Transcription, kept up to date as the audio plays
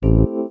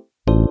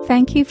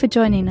Thank you for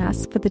joining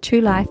us for the True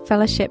Life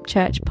Fellowship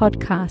Church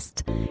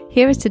podcast.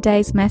 Here is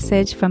today's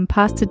message from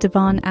Pastor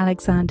Devon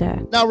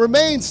Alexander. Now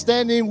remain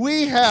standing.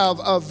 We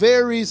have a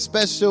very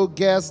special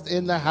guest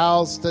in the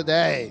house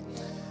today.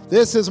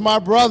 This is my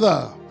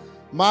brother,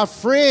 my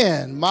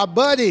friend, my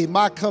buddy,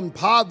 my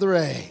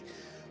compadre,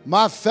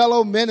 my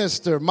fellow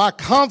minister, my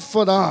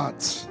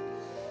confidant.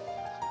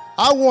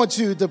 I want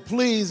you to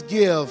please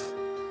give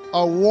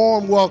a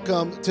warm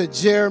welcome to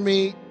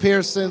Jeremy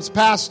Pearsons,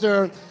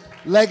 pastor,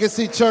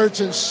 Legacy Church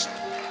in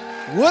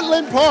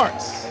Woodland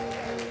Parks,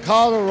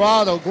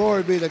 Colorado.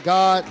 Glory be to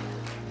God.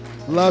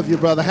 Love you,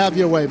 brother. Have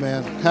your way,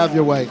 man. Have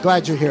your way.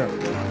 Glad you're here.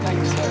 Thank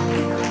you,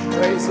 sir.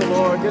 Praise the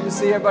Lord. Good to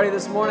see everybody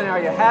this morning. Are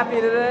you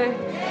happy today?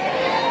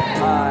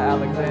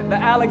 Alexander. The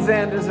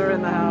Alexanders are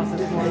in the house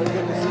this morning.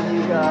 Good to see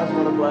you guys.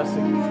 What a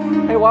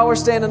blessing. Hey, while we're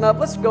standing up,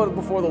 let's go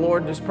before the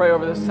Lord and just pray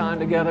over this time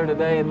together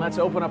today, and let's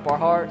open up our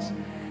hearts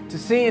to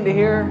see and to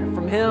hear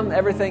from Him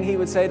everything He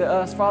would say to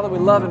us. Father, we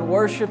love and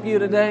worship You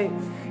today.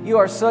 You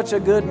are such a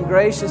good and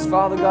gracious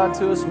Father God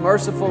to us,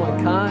 merciful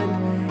and kind.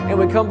 And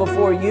we come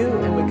before You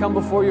and we come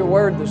before Your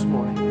Word this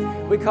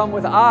morning. We come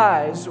with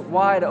eyes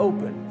wide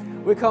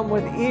open. We come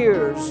with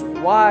ears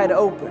wide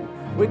open.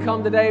 We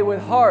come today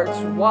with hearts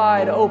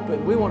wide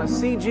open. We want to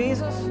see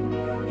Jesus,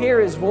 hear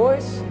His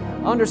voice,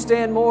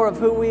 understand more of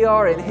who we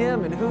are in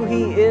Him and who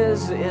He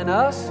is in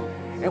us.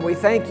 And we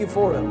thank You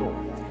for it, Lord.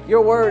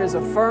 Your Word is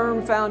a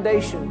firm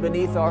foundation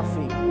beneath our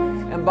feet.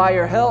 And by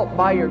Your help,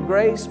 by Your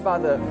grace, by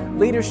the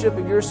leadership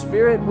of Your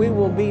Spirit, we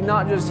will be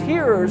not just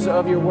hearers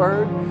of Your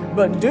Word,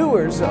 but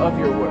doers of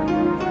Your Word.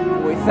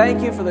 And we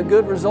thank You for the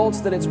good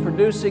results that it's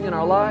producing in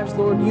our lives.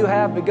 Lord, You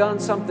have begun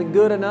something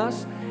good in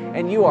us,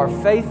 and You are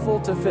faithful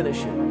to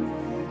finish it.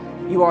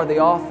 You are the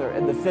author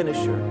and the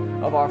finisher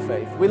of our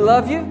faith. We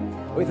love You.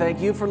 We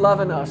thank You for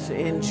loving us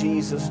in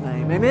Jesus'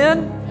 name.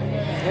 Amen?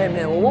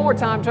 Amen. Well, one more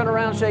time, turn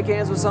around, shake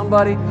hands with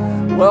somebody.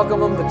 Welcome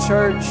them to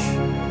church.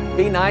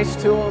 Be nice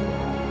to them.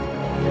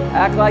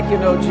 Act like you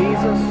know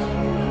Jesus.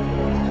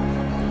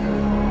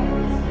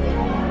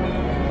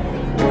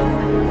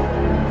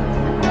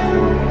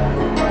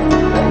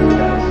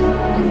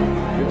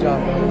 Good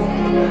job.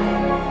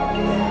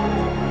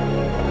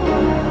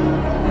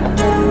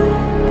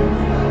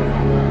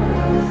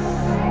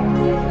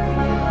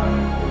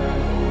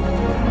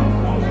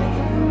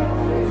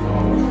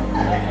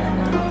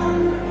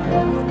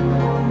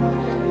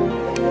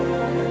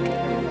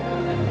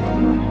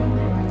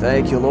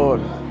 Thank You,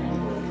 Lord.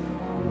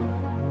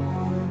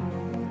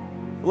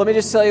 Let me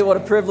just tell you what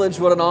a privilege,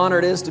 what an honor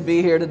it is to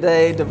be here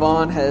today.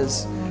 Devon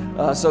has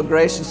so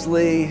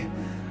graciously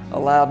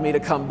allowed me to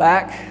come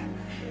back,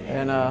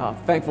 and I'm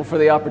thankful for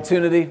the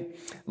opportunity.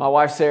 My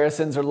wife Sarah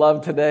sends her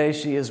love today.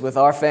 She is with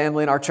our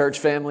family and our church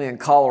family in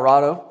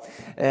Colorado.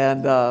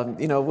 And,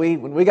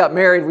 when we got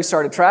married, we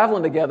started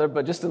traveling together,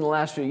 but just in the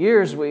last few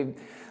years, we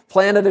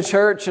planted a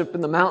church up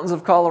in the mountains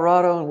of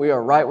Colorado, and we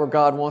are right where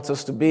God wants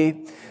us to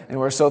be, and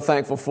we're so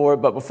thankful for it.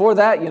 But before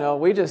that,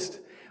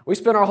 we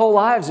spent our whole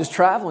lives just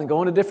traveling,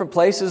 going to different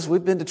places.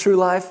 We've been to True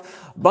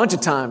Life a bunch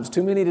of times,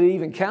 too many to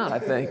even count, I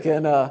think.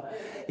 And,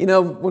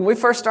 when we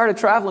first started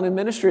traveling in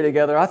ministry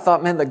together, I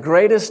thought, man, the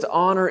greatest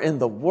honor in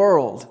the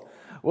world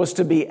was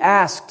to be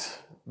asked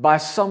by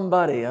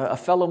somebody, a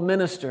fellow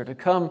minister, to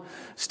come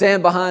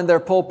stand behind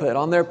their pulpit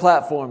on their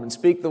platform and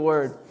speak the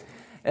word.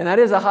 And that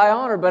is a high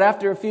honor, but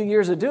after a few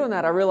years of doing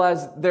that, I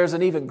realized there's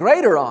an even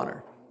greater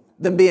honor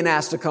than being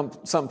asked to come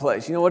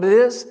someplace. You know what it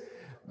is?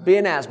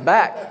 Being asked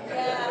back.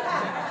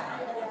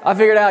 I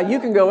figured out you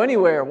can go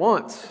anywhere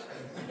once,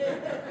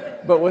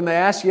 but when they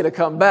ask you to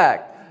come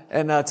back,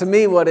 and to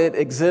me what it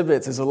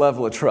exhibits is a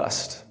level of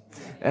trust.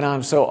 And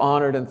I'm so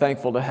honored and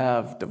thankful to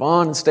have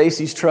Devon and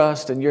Stacy's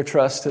trust and your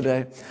trust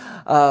today.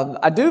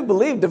 I do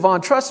believe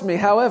Devon trusts me,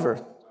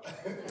 however.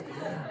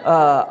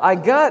 I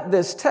got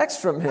this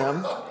text from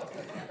him.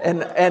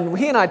 And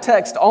he and I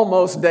text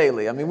almost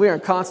daily. I mean, we are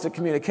in constant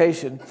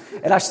communication.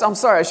 And I'm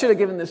sorry, I should have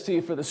given this to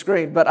you for the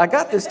screen, but I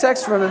got this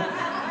text from him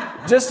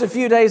just a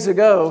few days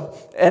ago,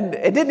 and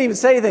it didn't even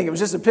say anything. It was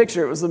just a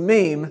picture. It was a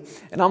meme.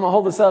 And I'm going to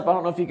hold this up. I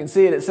don't know if you can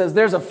see it. It says,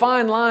 "There's a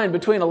fine line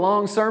between a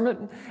long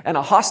sermon and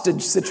a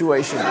hostage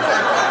situation."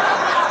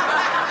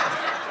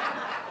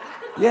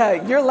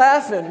 Yeah, you're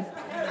laughing.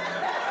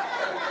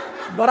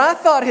 But I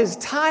thought his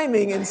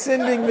timing in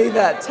sending me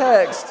that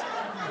text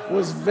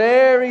was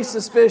very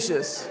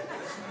suspicious.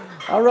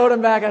 I wrote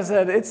him back, I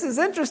said, "It's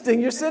interesting,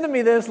 you're sending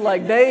me this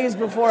like days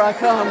before I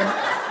come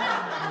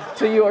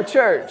to your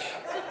church."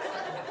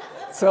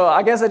 So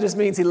I guess that just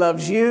means he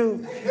loves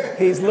you.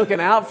 He's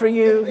looking out for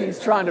you. He's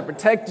trying to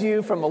protect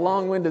you from a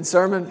long-winded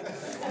sermon.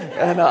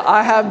 And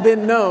I have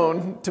been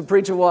known to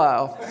preach a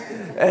while.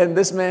 And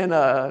this man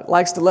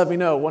likes to let me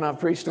know when I've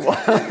preached a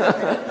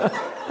while.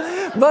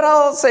 But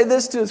I'll say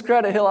this to his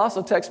credit. He'll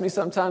also text me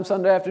sometime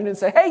Sunday afternoon and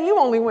say, "Hey, you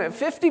only went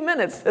 50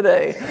 minutes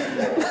today."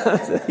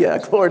 Yeah,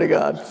 glory to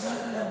God.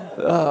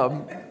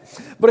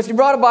 But if you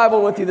brought a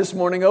Bible with you this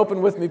morning,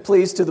 open with me,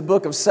 please, to the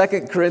book of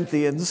 2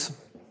 Corinthians,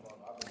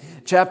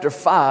 chapter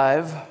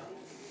 5.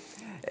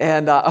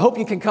 And I hope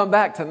you can come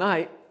back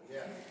tonight.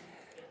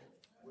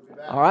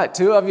 All right,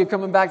 2 of you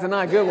coming back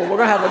tonight. Good. Well, we're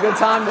going to have a good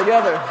time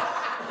together.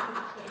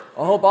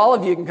 I hope all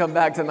of you can come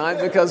back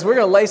tonight because we're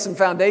going to lay some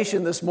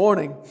foundation this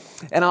morning.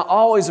 And I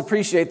always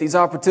appreciate these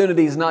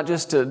opportunities, not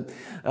just to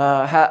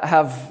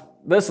have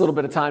this little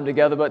bit of time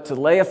together, but to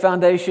lay a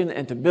foundation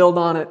and to build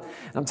on it.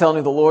 And I'm telling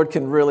you, the Lord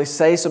can really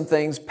say some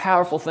things,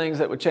 powerful things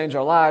that would change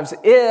our lives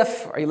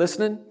if, are you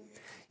listening?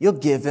 You'll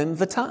give Him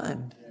the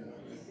time.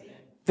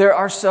 There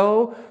are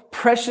so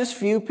precious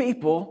few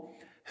people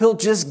who'll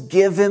just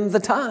give Him the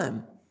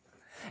time.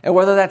 And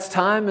whether that's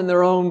time in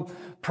their own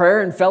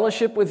prayer and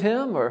fellowship with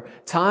Him, or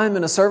time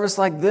in a service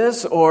like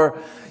this, or,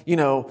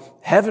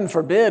 heaven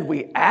forbid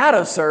we add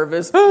a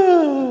service.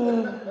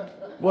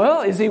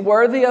 Well, is He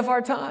worthy of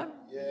our time?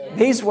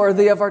 He's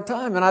worthy of our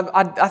time. And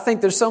I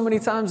think there's so many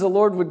times the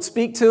Lord would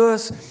speak to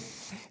us,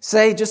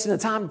 say just in a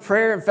time of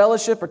prayer and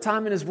fellowship or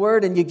time in His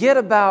Word, and you get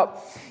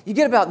about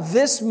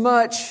this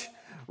much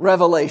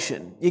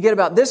revelation. You get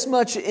about this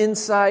much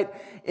insight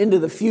into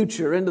the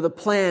future, into the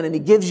plan, and He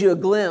gives you a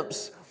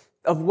glimpse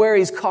of where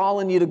He's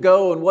calling you to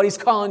go and what He's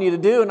calling you to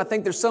do. And I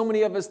think there's so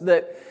many of us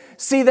that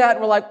see that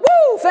and we're like,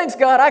 woo, thanks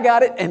God, I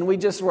got it. And we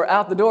just were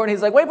out the door and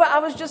He's like, wait, but I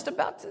was just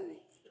about to.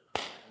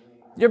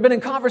 You ever been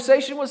in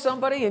conversation with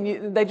somebody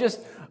and they just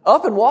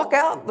up and walk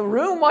out the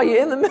room while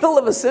you're in the middle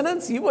of a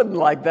sentence? You wouldn't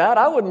like that.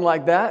 I wouldn't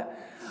like that.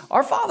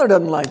 Our Father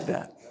doesn't like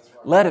that.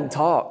 Let Him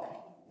talk.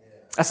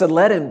 I said,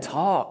 let Him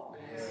talk.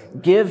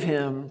 Give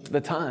Him the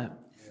time.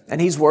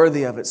 And He's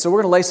worthy of it. So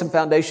we're going to lay some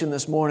foundation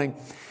this morning.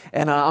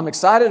 And I'm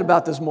excited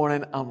about this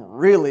morning. I'm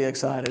really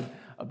excited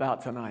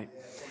about tonight.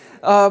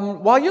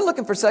 While you're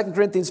looking for 2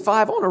 Corinthians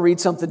 5, I want to read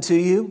something to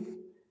you.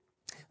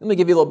 Let me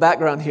give you a little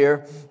background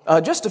here.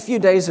 Just a few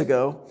days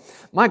ago,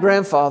 my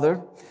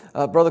grandfather,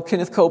 Brother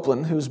Kenneth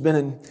Copeland, who's been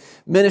in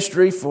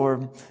ministry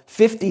for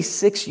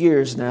 56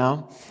 years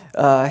now,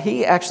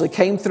 he actually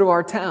came through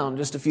our town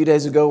just a few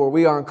days ago where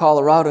we are in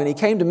Colorado, and he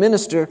came to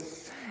minister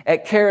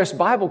at Charis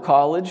Bible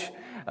College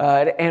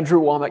at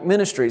Andrew Womack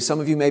Ministries. Some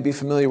of you may be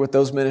familiar with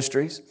those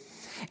ministries.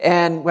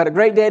 And we had a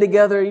great day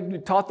together. He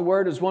taught the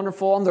Word. It was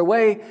wonderful. On their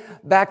way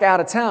back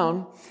out of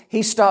town,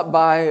 he stopped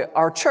by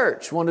our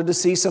church, wanted to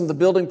see some of the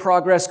building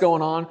progress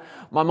going on.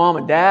 My mom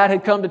and dad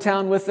had come to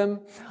town with them,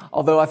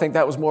 although I think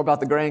that was more about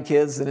the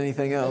grandkids than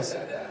anything else.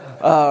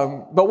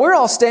 But we're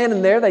all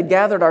standing there. They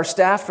gathered our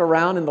staff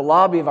around in the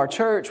lobby of our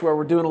church where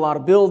we're doing a lot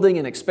of building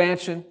and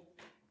expansion.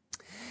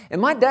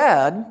 And my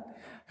dad,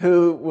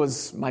 who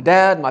was my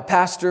dad, my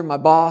pastor, my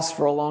boss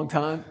for a long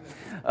time,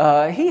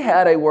 he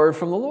had a word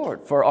from the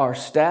Lord for our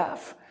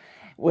staff,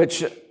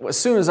 which as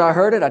soon as I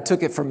heard it, I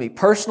took it for me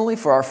personally,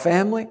 for our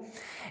family.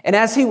 And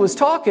as he was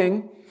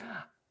talking,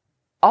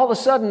 all of a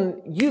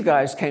sudden, you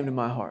guys came to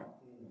my heart.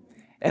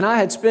 And I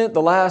had spent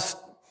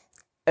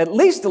at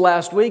least the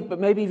last week, but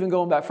maybe even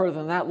going back further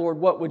than that, Lord,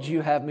 what would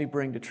you have me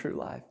bring to true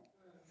life?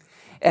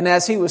 And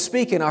as he was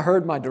speaking, I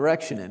heard my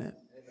direction in it.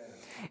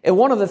 And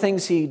one of the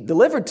things he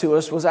delivered to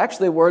us was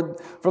actually a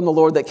word from the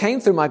Lord that came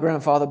through my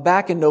grandfather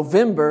back in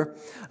November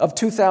of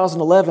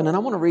 2011. And I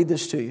want to read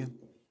this to you.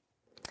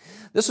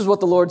 This is what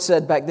the Lord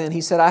said back then.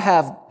 He said, I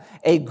have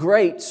a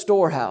great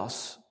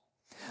storehouse.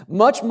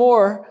 Much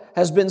more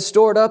has been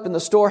stored up in the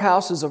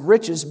storehouses of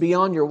riches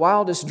beyond your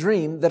wildest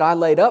dream that I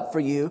laid up for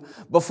you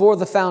before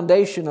the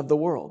foundation of the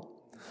world.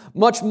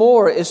 Much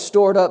more is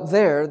stored up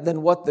there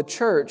than what the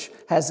church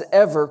has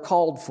ever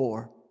called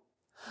for.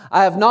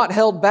 I have not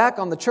held back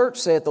on the church,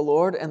 saith the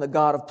Lord, and the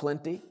God of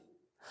plenty.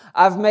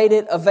 I've made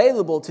it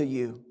available to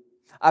you.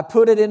 I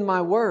put it in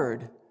my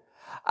word.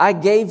 I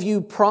gave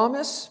you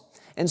promise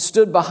and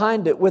stood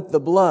behind it with the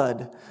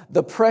blood,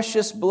 the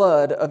precious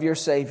blood of your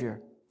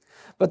Savior.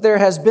 But there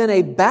has been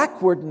a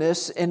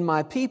backwardness in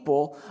my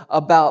people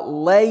about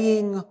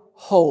laying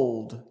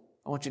hold.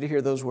 I want you to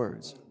hear those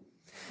words.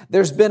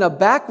 There's been a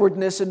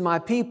backwardness in my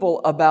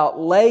people about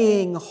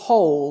laying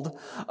hold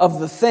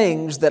of the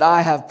things that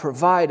I have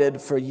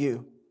provided for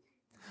you.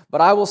 But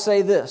I will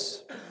say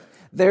this,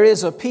 there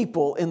is a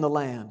people in the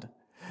land.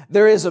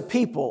 There is a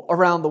people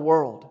around the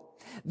world.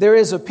 There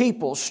is a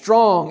people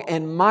strong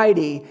and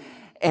mighty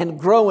and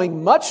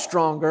growing much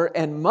stronger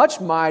and much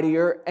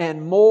mightier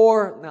and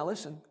more, now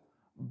listen,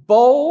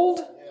 bold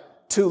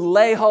to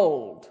lay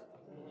hold.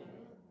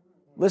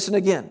 Listen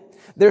again.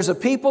 There's a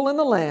people in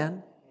the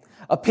land,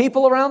 a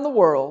people around the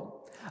world,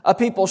 a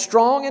people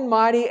strong and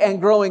mighty and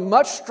growing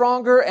much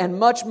stronger and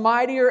much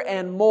mightier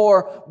and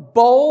more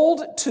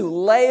bold to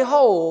lay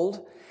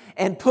hold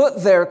and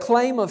put their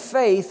claim of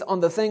faith on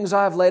the things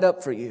I've laid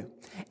up for you.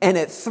 And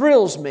it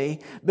thrills me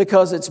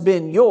because it's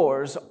been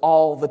yours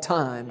all the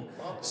time,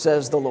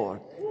 says the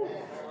Lord.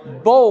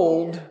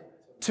 Bold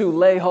to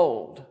lay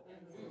hold.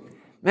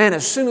 Man,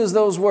 as soon as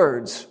those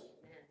words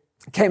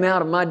came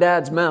out of my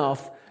dad's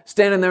mouth,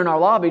 standing there in our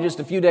lobby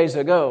just a few days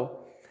ago,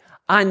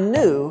 I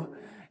knew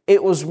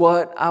it was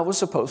what I was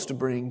supposed to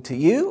bring to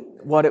you,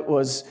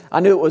 I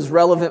knew it was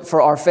relevant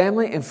for our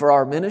family and for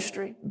our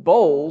ministry.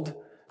 Bold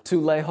to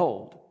lay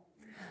hold.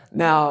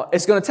 Now,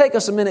 it's going to take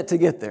us a minute to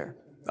get there,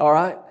 all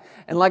right?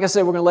 And like I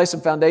said, we're going to lay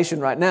some foundation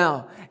right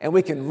now, and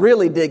we can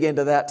really dig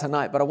into that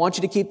tonight. But I want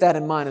you to keep that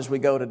in mind as we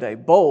go today.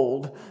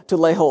 Bold to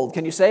lay hold.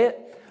 Can you say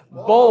it?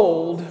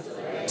 Bold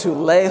to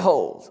lay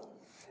hold.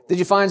 Did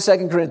you find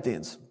 2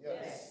 Corinthians?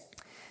 Yes.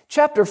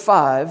 Chapter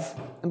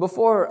 5, and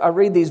before I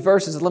read these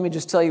verses, let me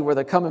just tell you where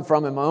they're coming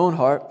from in my own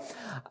heart.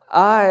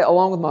 I,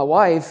 along with my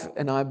wife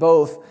and I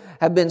both,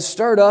 have been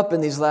stirred up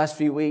in these last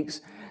few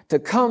weeks to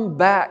come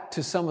back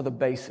to some of the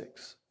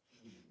basics.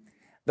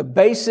 The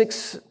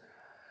basics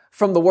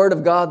from the Word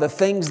of God, the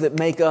things that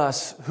make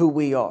us who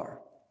we are.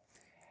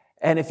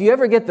 And if you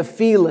ever get the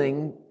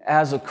feeling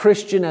as a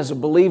Christian, as a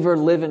believer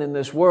living in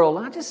this world,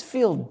 I just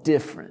feel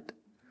different.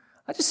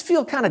 I just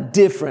feel kind of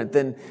different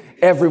than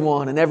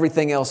everyone and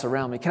everything else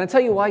around me. Can I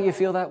tell you why you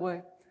feel that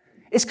way?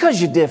 It's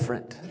because you're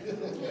different.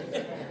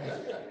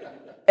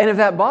 And if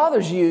that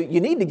bothers you,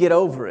 you need to get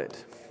over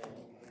it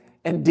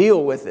and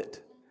deal with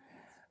it.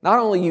 Not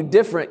only are you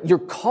different, you're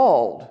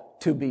called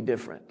to be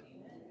different.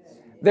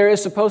 There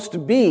is supposed to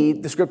be,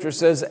 the Scripture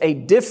says, a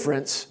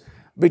difference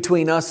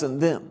between us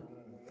and them.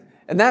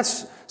 And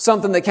that's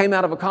something that came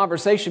out of a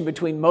conversation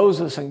between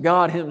Moses and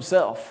God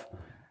Himself.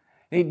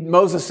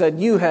 Moses said,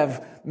 you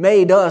have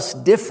made us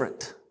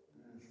different.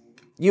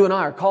 You and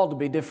I are called to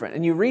be different.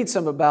 And you read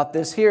some about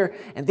this here,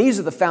 and these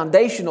are the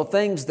foundational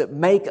things that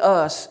make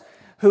us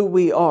who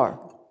we are.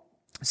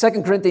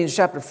 2 Corinthians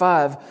chapter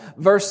 5,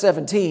 verse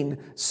 17,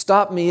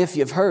 stop me if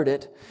you've heard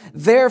it.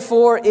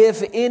 Therefore,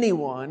 if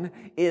anyone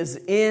is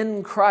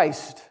in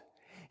Christ,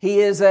 he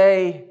is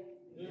a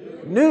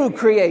new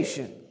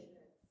creation.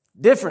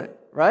 Different,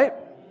 right?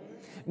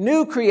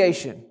 New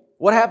creation.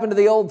 What happened to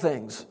the old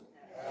things?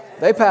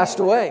 They passed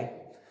away.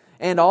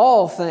 And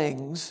all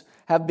things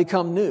have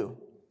become new.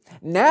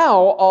 Now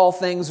all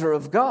things are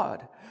of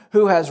God,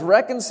 who has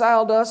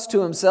reconciled us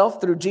to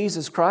Himself through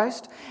Jesus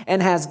Christ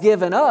and has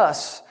given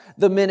us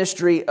the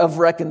ministry of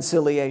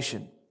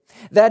reconciliation.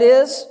 That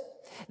is,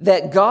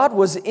 that God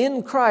was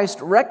in Christ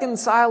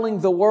reconciling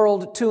the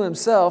world to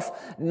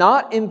Himself,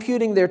 not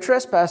imputing their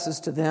trespasses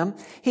to them.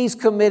 He's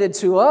committed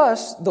to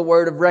us the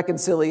word of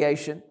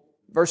reconciliation.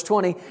 Verse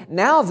 20,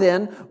 now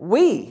then,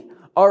 we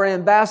are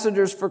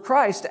ambassadors for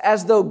Christ,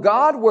 as though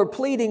God were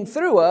pleading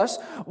through us.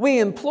 We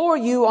implore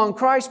you on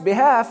Christ's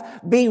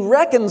behalf, be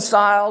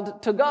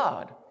reconciled to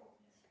God.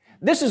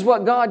 This is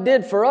what God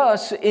did for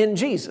us in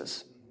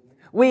Jesus.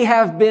 We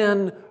have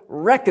been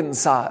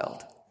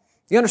reconciled.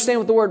 You understand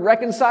what the word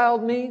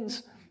reconciled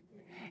means?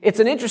 It's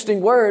an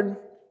interesting word,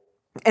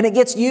 and it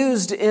gets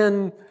used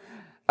in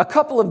a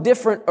couple of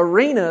different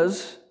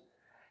arenas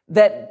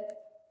that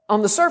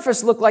on the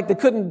surface look like they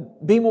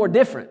couldn't be more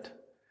different.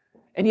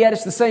 And yet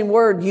it's the same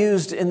word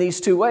used in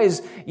these two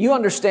ways. You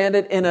understand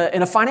it in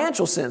a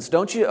financial sense,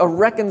 don't you? A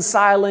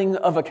reconciling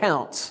of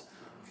accounts.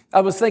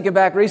 I was thinking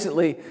back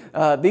recently,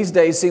 these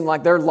days seem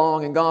like they're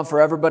long and gone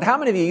forever, but how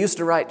many of you used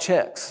to write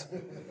checks?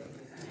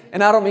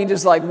 And I don't mean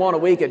just like one a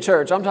week at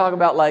church. I'm talking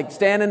about like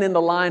standing in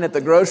the line at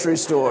the grocery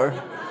store.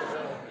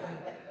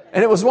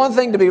 And it was one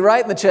thing to be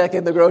writing the check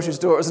in the grocery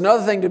store. It was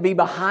another thing to be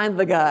behind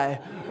the guy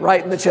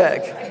writing the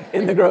check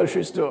in the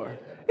grocery store.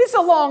 It's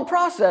a long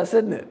process,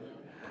 isn't it?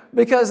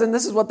 Because, and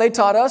this is what they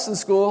taught us in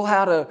school,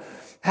 how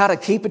to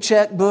keep a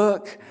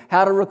checkbook,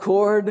 how to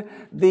record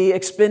the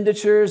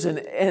expenditures.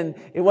 And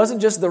it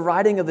wasn't just the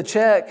writing of the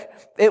check.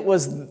 It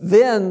was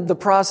then the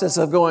process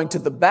of going to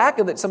the back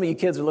of it. Some of you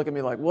kids are looking at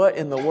me like, what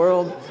in the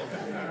world?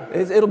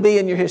 It'll be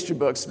in your history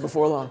books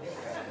before long.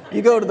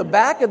 You go to the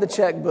back of the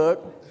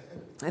checkbook,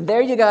 and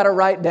there you got to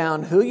write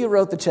down who you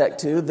wrote the check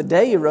to, the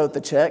day you wrote the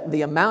check,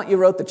 the amount you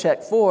wrote the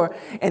check for,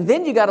 and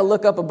then you got to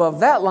look up above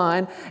that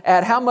line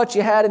at how much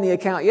you had in the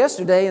account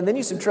yesterday, and then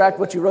you subtract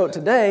what you wrote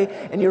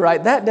today, and you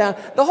write that down.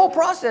 The whole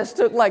process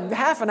took like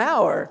half an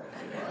hour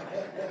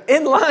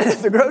in line at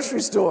the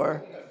grocery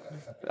store.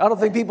 I don't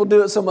think people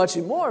do it so much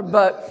anymore,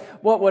 but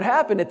what would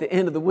happen at the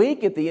end of the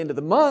week, at the end of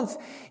the month,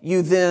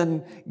 you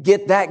then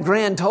get that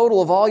grand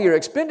total of all your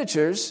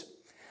expenditures.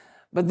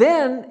 But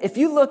then, if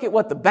you look at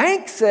what the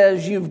bank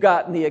says you've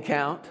got in the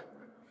account,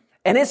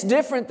 and it's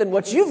different than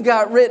what you've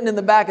got written in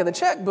the back of the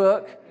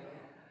checkbook,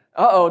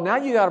 now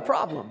you got a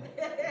problem.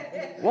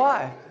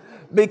 Why?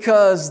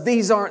 Because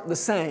these aren't the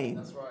same.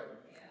 That's right.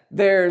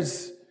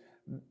 There's,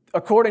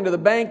 according to the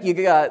bank, you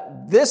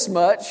got this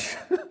much.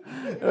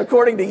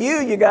 According to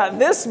you, you got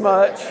this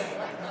much.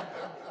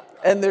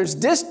 And there's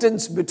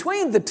distance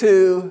between the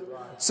two.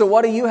 So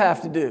what do you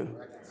have to do?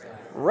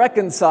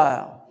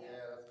 Reconcile.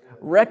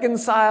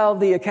 Reconcile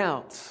the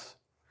accounts.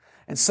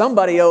 And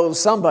somebody owes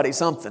somebody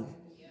something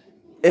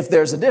if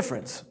there's a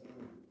difference.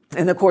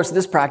 And of course,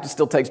 this practice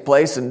still takes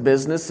place in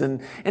business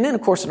and then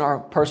of course in our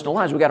personal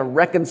lives. We've got to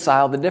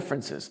reconcile the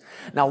differences.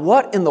 Now,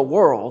 what in the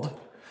world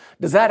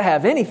does that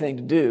have anything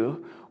to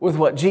do with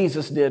what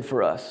Jesus did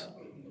for us?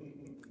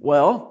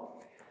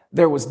 Well,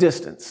 there was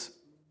distance.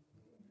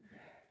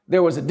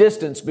 There was a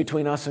distance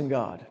between us and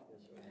God.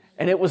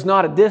 And it was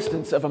not a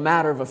distance of a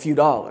matter of a few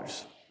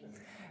dollars.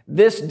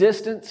 This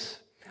distance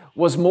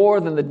was more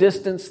than the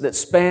distance that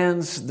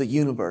spans the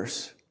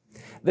universe.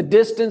 The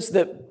distance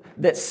that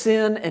that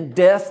sin and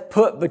death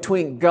put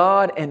between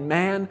God and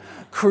man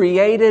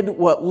created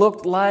what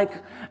looked like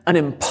an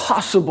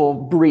impossible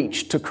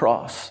breach to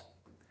cross.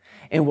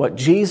 And what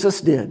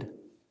Jesus did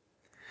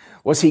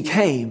was He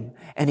came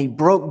and He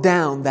broke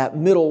down that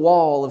middle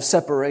wall of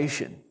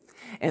separation.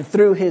 And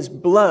through His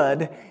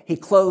blood, He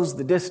closed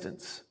the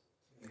distance.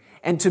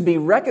 And to be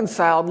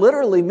reconciled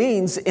literally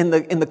means, in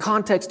the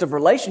context of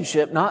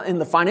relationship, not in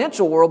the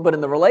financial world, but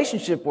in the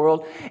relationship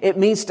world, it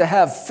means to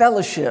have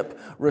fellowship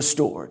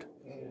restored.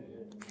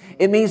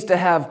 It means to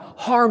have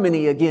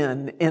harmony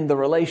again in the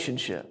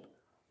relationship.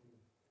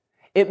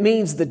 It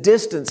means the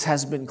distance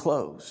has been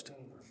closed.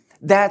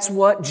 That's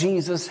what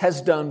Jesus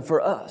has done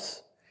for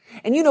us.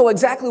 And you know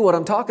exactly what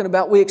I'm talking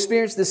about. We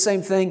experience this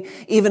same thing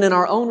even in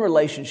our own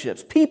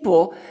relationships.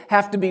 People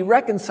have to be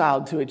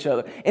reconciled to each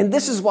other. And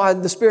this is why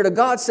the Spirit of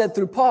God said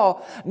through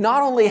Paul,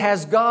 not only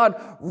has God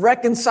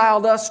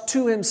reconciled us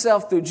to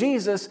Himself through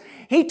Jesus,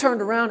 He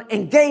turned around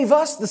and gave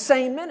us the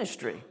same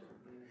ministry.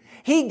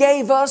 He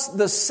gave us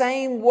the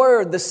same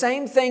word, the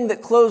same thing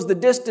that closed the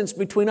distance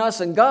between us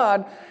and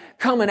God,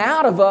 coming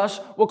out of us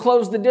will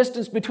close the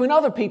distance between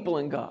other people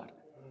and God.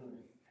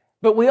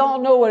 But we all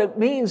know what it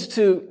means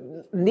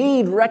to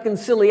need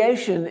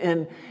reconciliation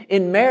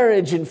in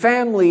marriage, in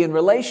family, in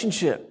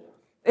relationship.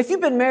 If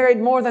you've been married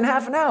more than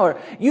half an hour,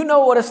 you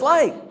know what it's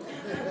like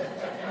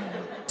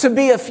to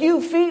be a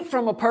few feet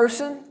from a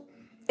person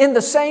in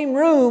the same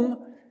room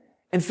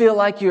and feel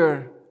like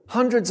you're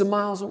hundreds of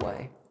miles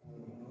away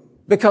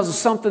because of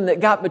something that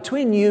got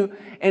between you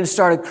and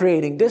started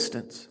creating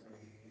distance.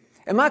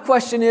 And my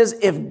question is,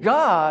 if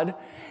God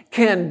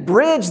can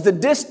bridge the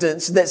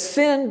distance that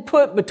sin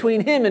put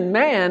between Him and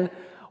man,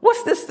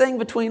 what's this thing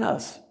between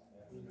us?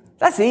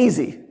 That's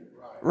easy,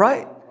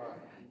 right?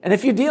 And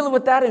if you're dealing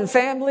with that in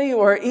family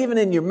or even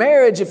in your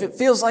marriage, if it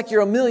feels like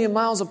you're a million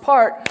miles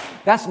apart,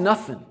 that's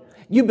nothing.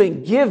 You've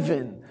been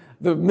given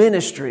the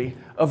ministry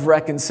of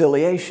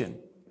reconciliation.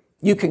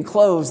 You can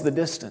close the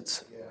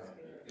distance.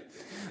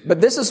 But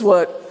this is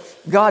what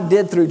God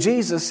did through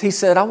Jesus. He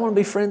said, I want to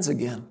be friends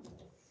again.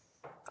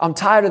 I'm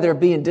tired of there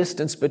being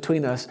distance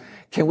between us.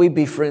 Can we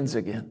be friends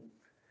again?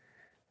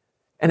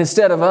 And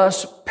instead of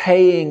us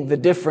paying the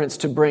difference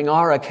to bring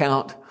our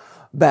account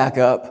back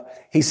up,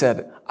 He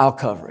said, I'll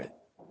cover it.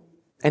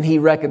 And He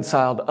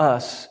reconciled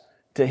us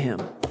to Him.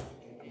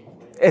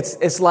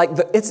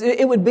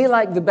 It would be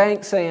like the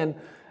bank saying,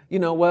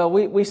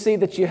 we see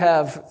that you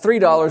have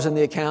 $3 in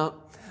the account,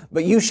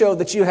 but you show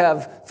that you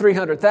have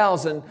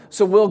 $300,000,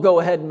 so we'll go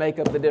ahead and make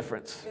up the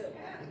difference.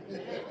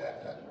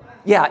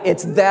 Yeah,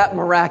 it's that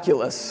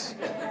miraculous.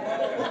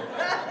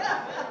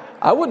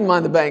 I wouldn't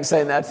mind the bank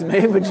saying that to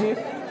me, would you?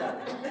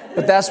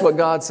 But that's what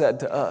God said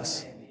to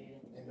us.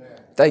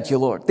 Thank you,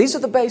 Lord. These are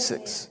the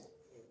basics.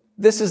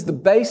 This is the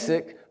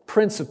basic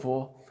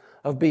principle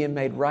of being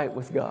made right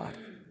with God.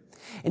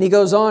 And He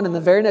goes on in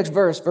the very next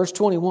verse, verse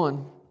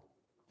 21.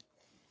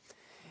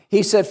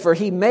 He said, for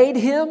He made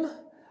Him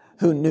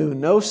who knew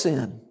no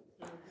sin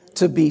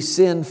to be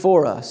sin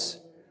for us.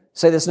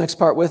 Say this next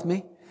part with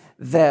me.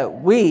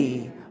 That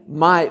we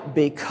might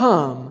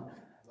become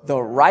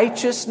the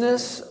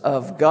righteousness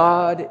of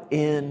God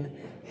in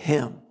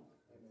Him.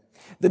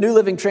 The New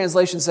Living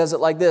Translation says it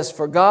like this: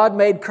 for God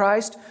made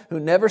Christ, who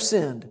never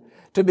sinned,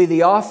 to be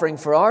the offering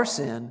for our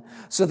sin,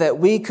 so that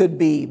we could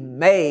be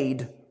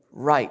made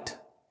right.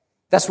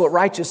 That's what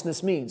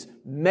righteousness means,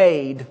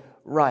 made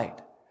right.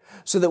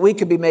 So that we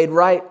could be made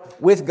right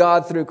with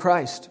God through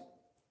Christ.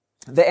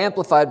 The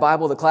Amplified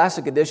Bible, the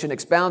Classic Edition,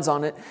 expounds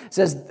on it,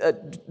 says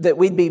that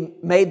we'd be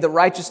made the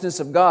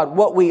righteousness of God,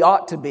 what we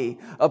ought to be,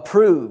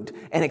 approved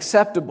and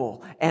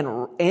acceptable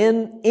and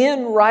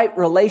in right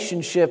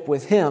relationship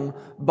with Him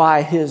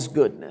by His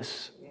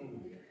goodness.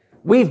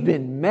 We've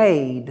been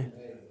made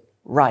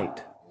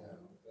right.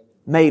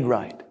 Made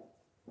right.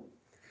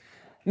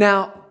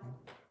 Now,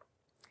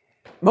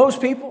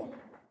 most people,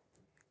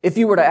 if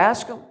you were to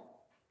ask them,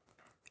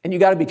 and you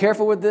got to be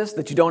careful with this,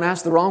 that you don't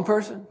ask the wrong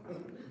person.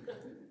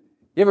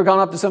 You ever gone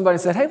up to somebody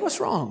and said, hey, what's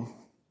wrong?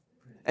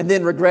 And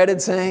then regretted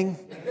saying,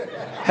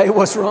 hey,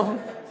 what's wrong?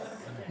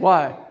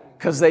 Why?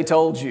 Because they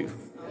told you.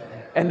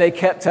 And they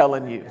kept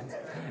telling you.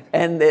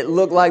 And it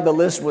looked like the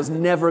list was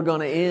never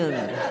going to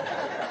end.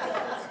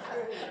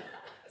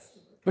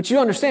 But you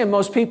understand,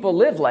 most people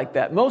live like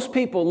that. Most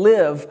people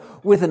live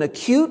with an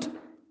acute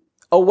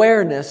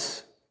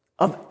awareness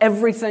of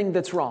everything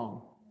that's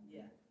wrong.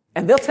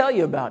 And they'll tell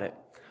you about it.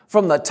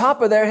 From the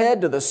top of their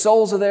head to the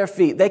soles of their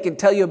feet. They can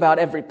tell you about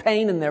every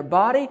pain in their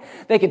body.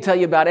 They can tell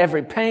you about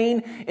every pain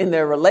in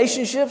their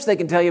relationships. They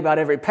can tell you about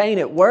every pain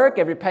at work,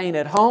 every pain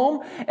at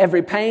home,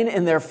 every pain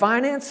in their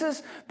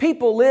finances.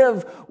 People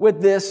live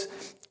with this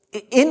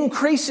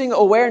increasing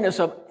awareness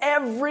of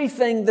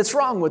everything that's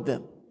wrong with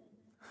them.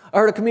 I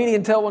heard a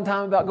comedian tell one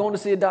time about going to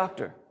see a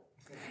doctor.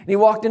 And he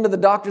walked into the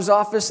doctor's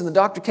office and the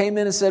doctor came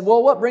in and said,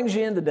 well, what brings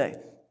you in today?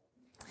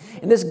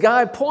 And this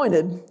guy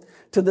pointed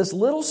to this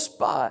little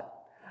spot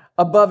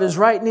above his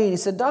right knee. He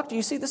said, doctor,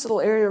 you see this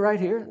little area right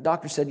here? The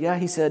doctor said, yeah.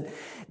 He said,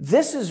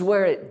 this is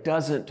where it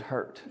doesn't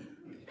hurt.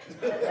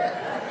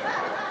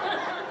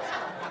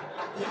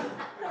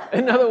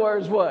 In other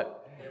words,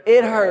 what?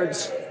 It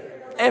hurts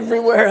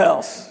everywhere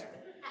else.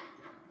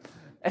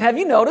 And have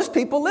you noticed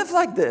people live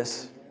like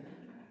this?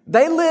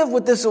 They live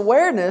with this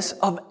awareness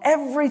of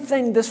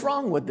everything that's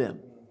wrong with them.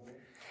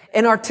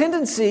 And our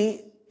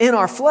tendency in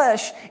our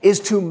flesh is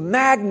to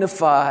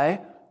magnify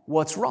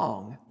what's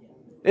wrong,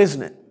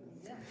 isn't it?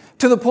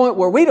 To the point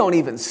where we don't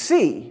even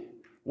see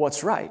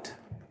what's right.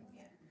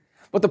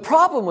 But the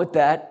problem with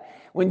that,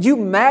 when you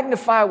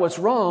magnify what's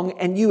wrong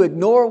and you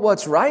ignore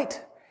what's right,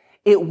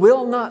 it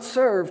will not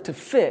serve to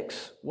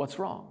fix what's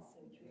wrong.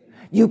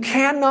 You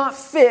cannot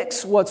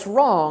fix what's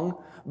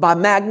wrong by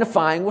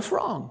magnifying what's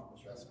wrong.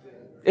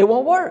 It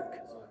won't work.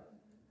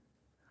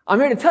 I'm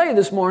here to tell you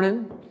this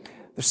morning,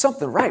 there's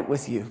something right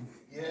with you.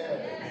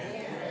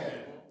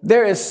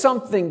 There is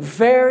something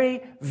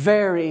very,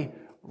 very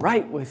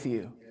right with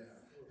you.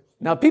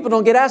 Now, people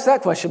don't get asked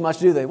that question much,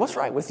 do they? What's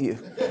right with you?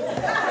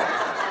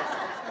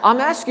 I'm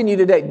asking you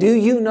today, do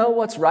you know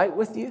what's right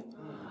with you?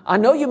 I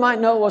know you might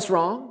know what's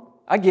wrong.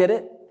 I get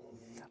it.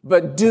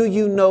 But do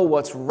you know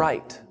what's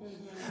right?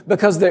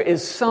 Because there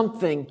is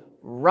something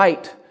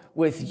right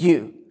with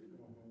you.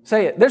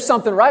 Say it. There's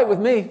something right with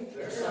me.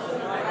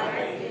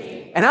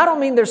 And I don't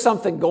mean there's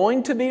something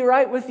going to be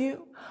right with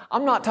you.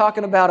 I'm not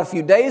talking about a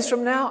few days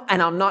from now,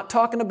 and I'm not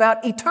talking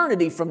about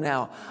eternity from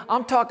now.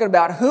 I'm talking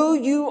about who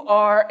you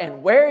are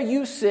and where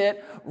you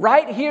sit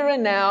right here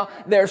and now.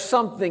 There's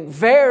something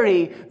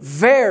very,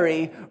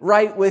 very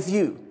right with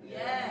you.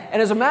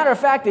 And as a matter of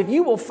fact, if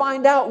you will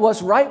find out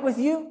what's right with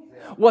you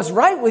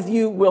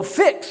will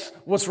fix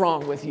what's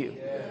wrong with you.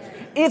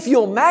 If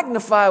you'll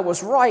magnify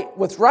what's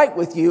right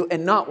with you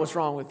and not what's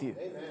wrong with you.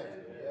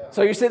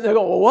 So you're sitting there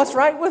going, well, what's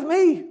right with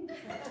me?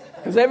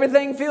 Because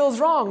everything feels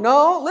wrong.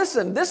 No,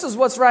 listen, this is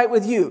what's right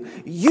with you.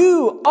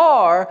 You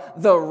are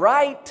the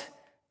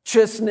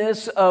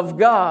righteousness of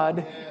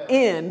God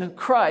in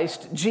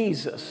Christ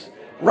Jesus.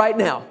 Right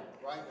now.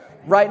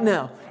 Right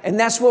now. And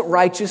that's what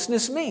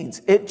righteousness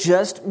means. It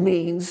just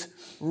means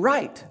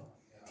right.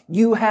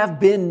 You have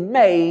been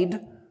made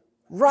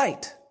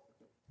right.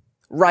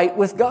 Right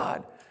with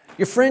God.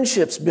 Your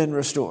friendship's been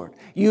restored.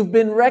 You've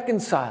been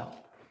reconciled.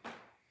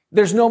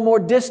 There's no more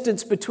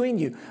distance between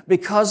you.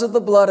 Because of the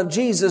blood of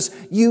Jesus,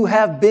 you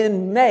have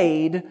been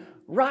made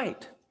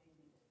right.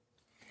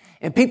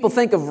 And people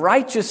think of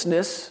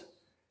righteousness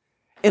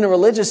in a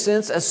religious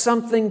sense as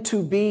something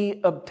to be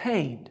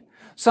obtained.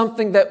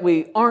 Something that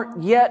we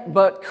aren't yet,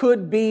 but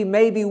could be,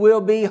 maybe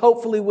will be,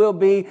 hopefully will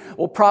be,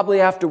 well,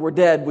 probably after we're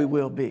dead we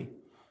will be.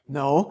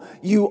 No,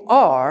 you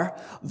are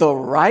the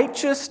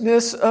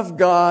righteousness of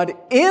God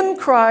in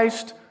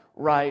Christ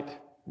right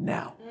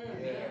now.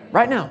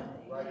 Right now.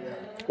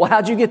 Well,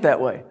 how'd you get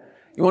that way?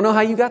 You want to know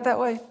how you got that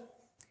way?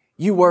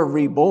 You were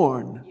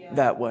reborn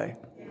that way.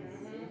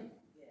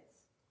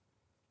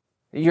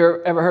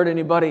 You ever heard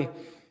anybody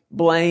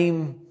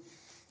blame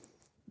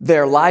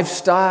their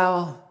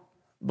lifestyle,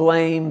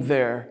 blame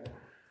their,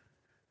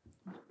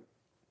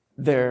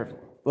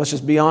 let's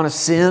just be honest,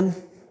 sin?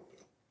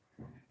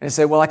 And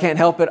say, well, I can't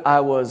help it. I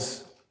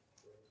was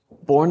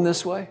born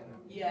this way.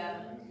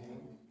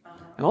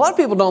 And a lot of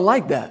people don't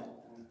like that.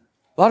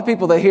 A lot of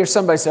people, they hear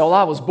somebody say, oh,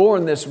 I was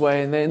born this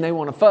way, and they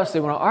want to fuss, they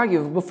want to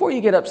argue. Before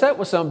you get upset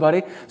with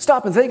somebody,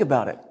 stop and think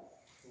about it.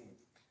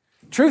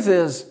 Truth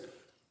is,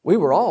 we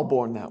were all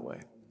born that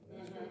way.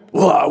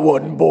 Well, I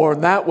wasn't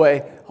born that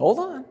way. Hold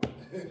on.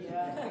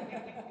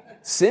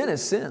 Sin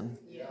is sin.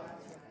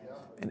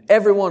 And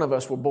every one of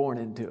us were born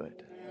into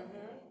it.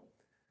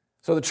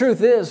 So the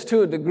truth is,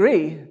 to a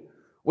degree,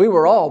 we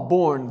were all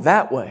born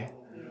that way.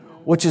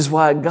 Which is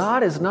why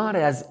God is not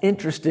as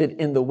interested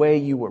in the way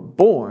you were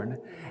born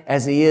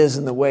as He is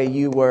in the way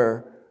you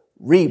were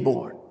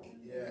reborn.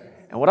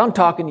 And what I'm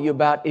talking to you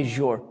about is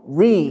your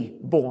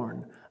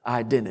reborn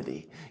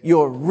identity,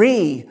 your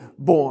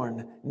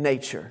reborn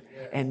nature.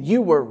 And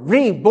you were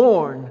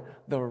reborn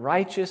the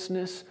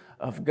righteousness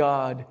of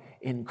God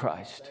in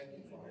Christ.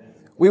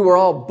 We were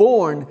all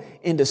born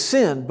into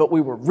sin, but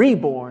we were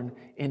reborn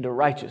into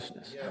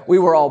righteousness. We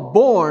were all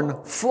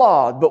born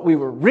flawed, but we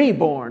were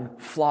reborn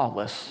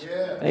flawless.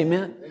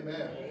 Amen?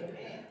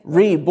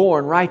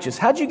 Reborn righteous.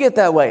 How'd you get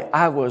that way?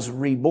 I was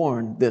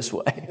reborn this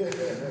way.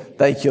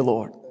 Thank you,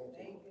 Lord.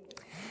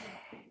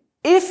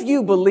 If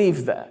you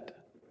believe that,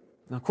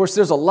 now, of course,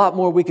 there's a lot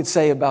more we could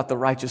say about the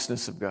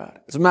righteousness of God.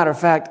 As a matter of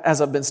fact,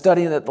 as I've been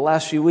studying it the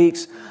last few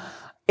weeks,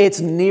 it's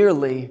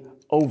nearly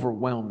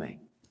overwhelming.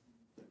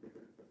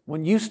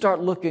 When you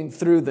start looking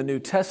through the New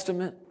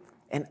Testament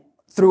and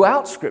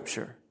throughout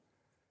Scripture,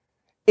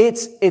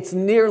 it's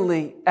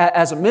nearly,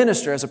 as a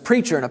minister, as a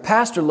preacher and a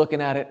pastor looking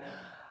at it,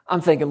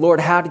 I'm thinking, Lord,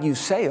 how do you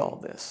say all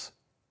this?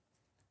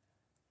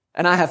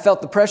 And I have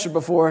felt the pressure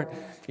before,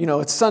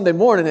 it's Sunday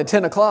morning at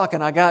 10 o'clock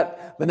and I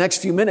got the next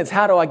few minutes.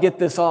 How do I get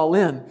this all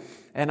in?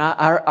 And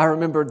I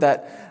remember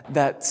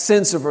that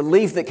sense of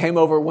relief that came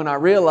over when I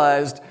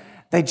realized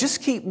they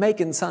just keep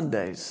making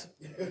Sundays.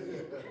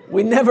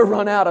 We never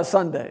run out of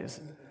Sundays.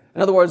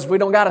 In other words, we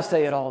don't got to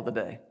say it all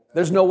today.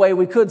 There's no way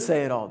we could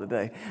say it all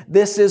today.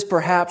 This is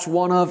perhaps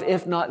one of,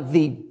 if not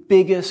the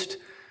biggest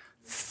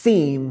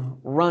theme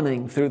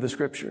running through the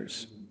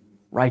Scriptures: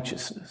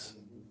 righteousness.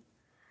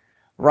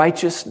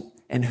 Righteous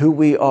and who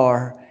we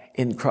are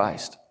in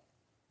Christ.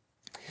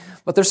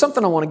 But there's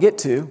something I want to get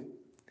to,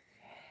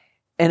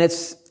 and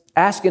it's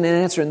asking and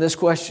answering this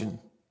question.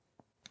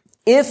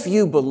 If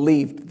you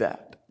believed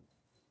that,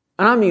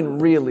 and I mean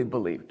really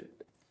believed it,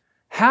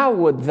 how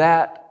would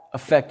that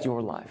affect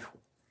your life?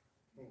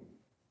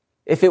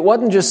 If it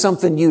wasn't just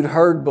something you'd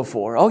heard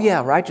before, oh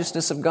yeah,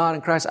 righteousness of God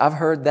in Christ, I've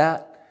heard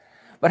that.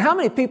 But how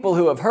many people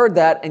who have heard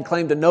that and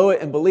claim to know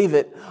it and believe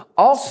it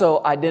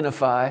also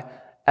identify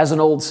as an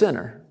old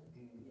sinner?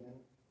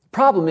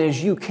 Problem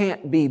is, you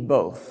can't be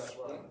both.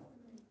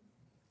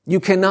 You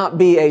cannot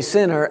be a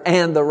sinner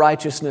and the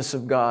righteousness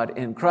of God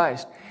in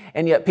Christ.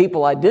 And yet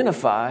people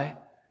identify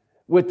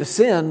with the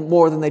sin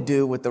more than they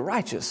do with the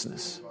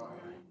righteousness.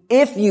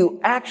 If you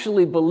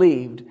actually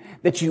believed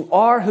that you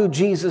are who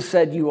Jesus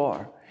said you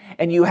are,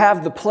 and you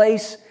have the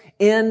place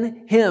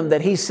in Him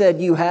that He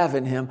said you have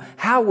in Him,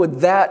 how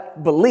would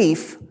that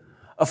belief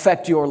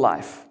affect your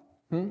life?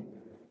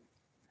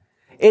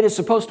 It is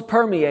supposed to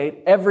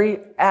permeate every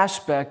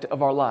aspect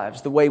of our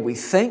lives. The way we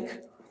think,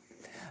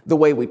 the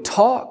way we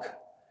talk,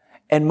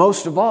 and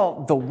most of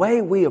all, the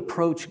way we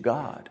approach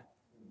God.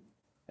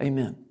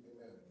 Amen.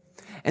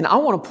 And I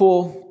want to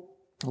pull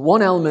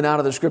one element out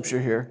of the Scripture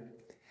here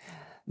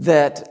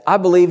that I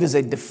believe is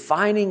a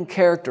defining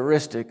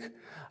characteristic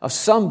of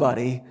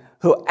somebody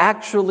who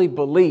actually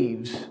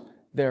believes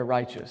they're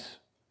righteous.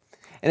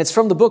 And it's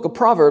from the book of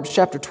Proverbs,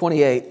 chapter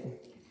 28,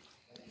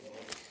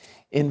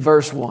 in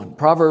verse 1.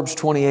 Proverbs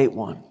 28,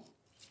 1.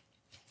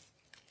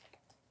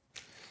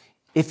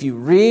 If you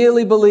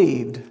really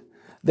believed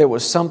there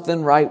was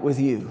something right with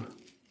you,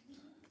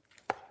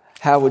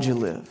 how would you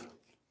live?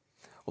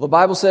 Well, the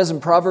Bible says in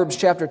Proverbs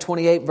chapter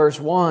 28, verse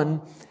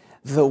 1,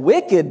 the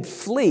wicked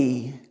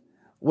flee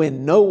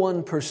when no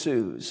one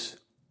pursues,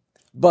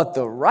 but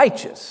the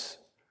righteous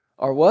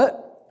are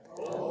what?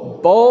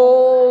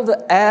 Bold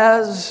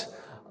as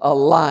a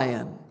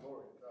lion.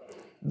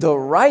 The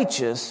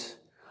righteous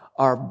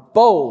are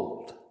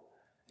bold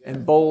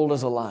and bold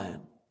as a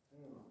lion.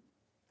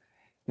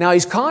 Now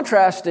he's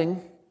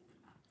contrasting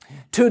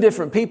two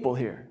different people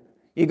here.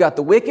 You've got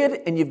the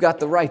wicked and you've got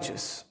the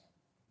righteous.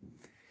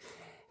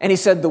 And he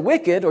said the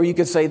wicked, or you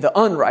could say the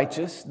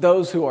unrighteous,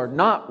 those who are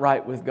not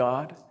right with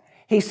God,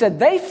 he said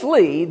they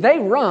flee, they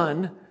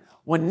run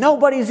when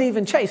nobody's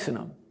even chasing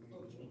them.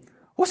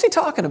 What's he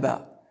talking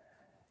about?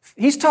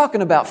 He's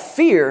talking about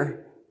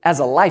fear as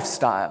a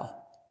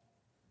lifestyle.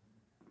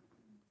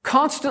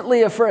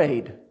 Constantly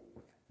afraid.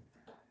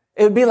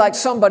 It would be like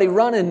somebody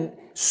running,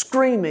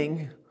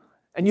 screaming,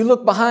 and you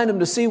look behind them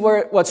to see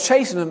what's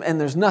chasing them,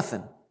 and there's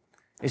nothing.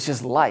 It's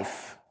just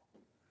life.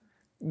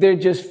 They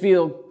just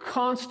feel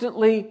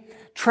constantly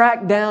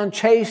tracked down,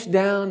 chased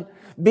down,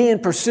 being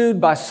pursued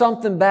by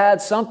something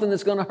bad, something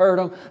that's going to hurt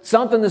them,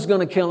 something that's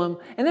going to kill them,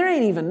 and there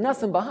ain't even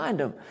nothing behind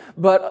them.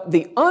 But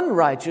the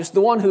unrighteous,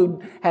 the one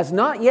who has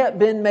not yet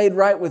been made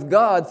right with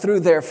God through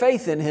their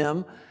faith in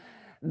Him,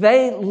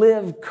 they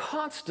live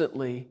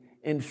constantly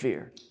in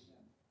fear.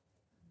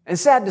 And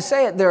sad to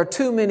say it, there are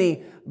too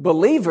many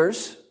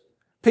believers,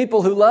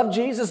 people who love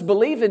Jesus,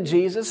 believe in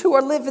Jesus, who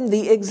are living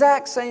the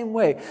exact same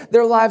way.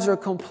 Their lives are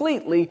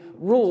completely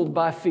ruled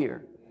by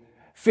fear.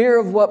 Fear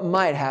of what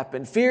might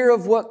happen, fear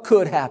of what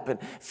could happen,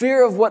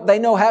 fear of what they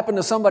know happened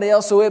to somebody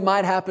else, so it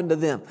might happen to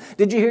them.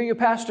 Did you hear your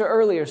pastor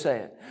earlier say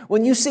it?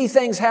 When you see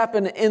things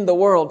happen in the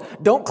world,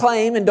 don't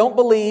claim and don't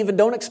believe and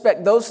don't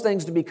expect those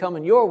things to be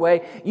coming your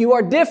way. You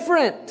are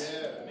different.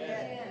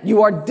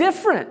 You are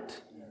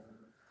different.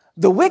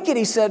 The wicked,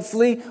 he said,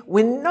 flee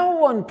when no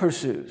one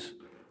pursues.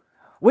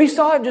 We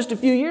saw it just a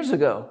few years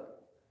ago.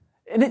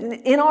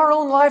 In our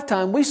own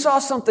lifetime, we saw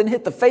something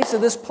hit the face of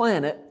this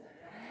planet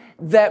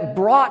that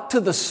brought to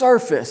the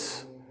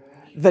surface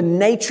the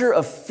nature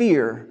of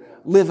fear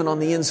living on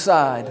the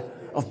inside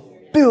of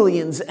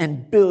billions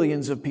and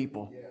billions of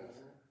people.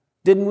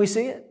 Didn't we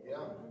see it?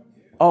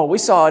 Oh, we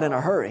saw it in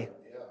a hurry.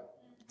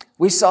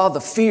 We saw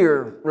the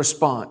fear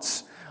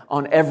response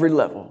on every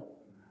level,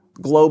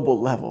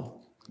 global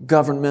level,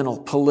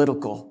 governmental,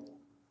 political,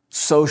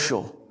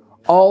 social,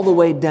 all the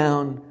way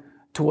down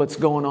to what's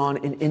going on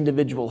in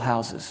individual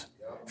houses.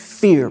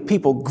 Fear,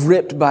 people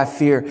gripped by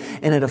fear,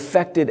 and it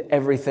affected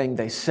everything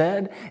they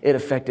said. It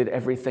affected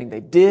everything they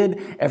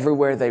did,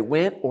 everywhere they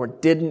went or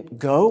didn't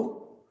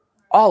go.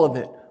 All of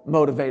it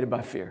motivated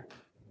by fear.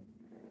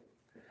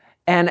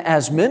 And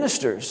as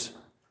ministers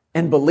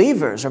and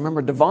believers, I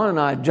remember Devon and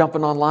I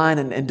jumping online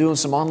and doing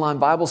some online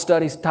Bible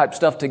studies type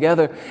stuff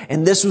together,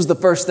 and this was the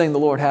first thing the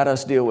Lord had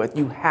us deal with.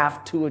 You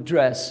have to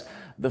address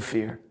the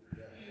fear.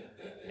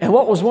 And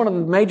what was one of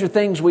the major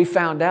things we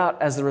found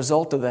out as the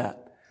result of that?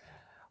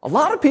 A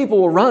lot of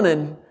people were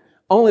running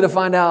only to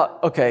find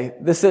out, okay,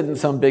 this isn't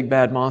some big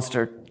bad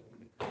monster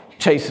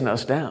chasing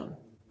us down.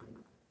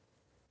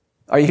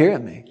 Are you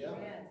hearing me? Yes.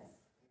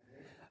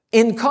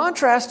 In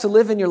contrast to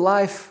living your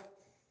life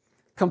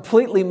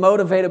completely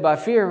motivated by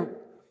fear,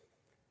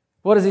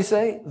 what does he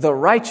say? The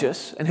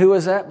righteous, and who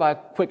is that by a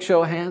quick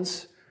show of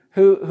hands?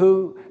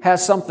 who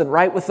has something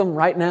right with them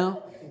right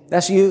now?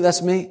 That's you,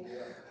 that's me.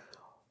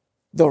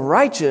 The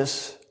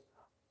righteous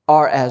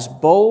are as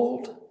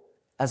bold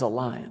as a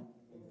lion.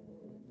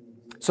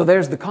 So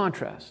there's the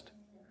contrast.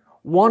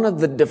 One of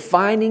the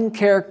defining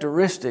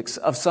characteristics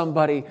of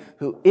somebody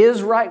who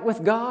is right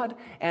with God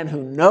and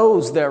who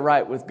knows they're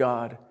right with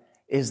God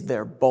is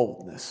their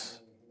boldness.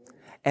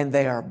 And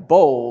they are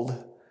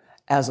bold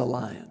as a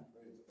lion.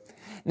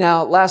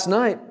 Now, last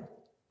night,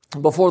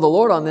 before the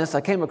Lord on this,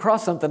 I came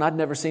across something I'd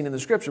never seen in the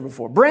Scripture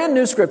before. Brand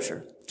new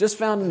Scripture. Just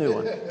found a new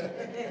one.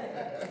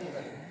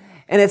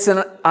 And it's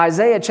in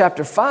Isaiah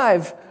chapter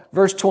 5,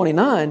 verse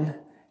 29.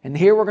 And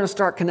here we're going to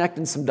start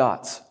connecting some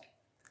dots.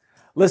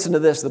 Listen to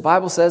this. The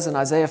Bible says in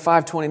Isaiah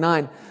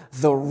 5:29,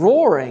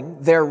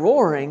 their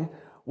roaring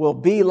will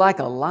be like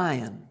a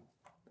lion.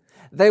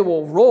 They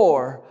will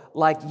roar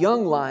like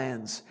young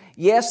lions.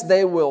 Yes,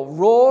 they will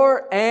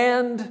roar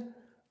and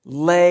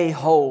lay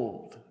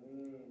hold.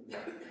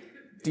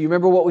 Do you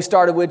remember what we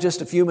started with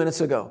just a few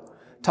minutes ago?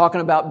 Talking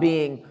about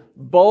being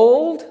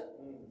bold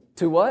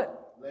to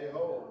what? Lay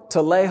hold.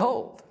 To lay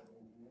hold.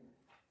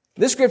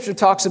 This scripture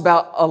talks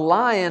about a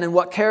lion and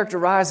what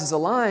characterizes a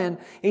lion.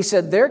 He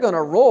said they're going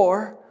to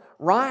roar.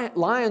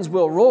 Lions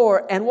will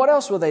roar. And what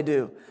else will they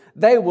do?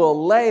 They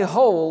will lay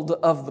hold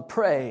of the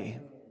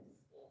prey.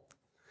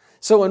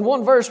 So in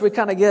one verse, we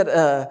kind of get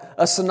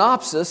a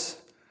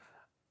synopsis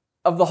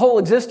of the whole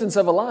existence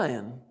of a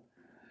lion.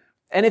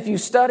 And if you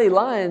study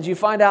lions, you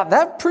find out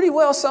that pretty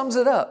well sums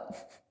it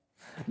up.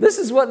 This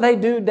is what they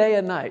do day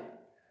and night.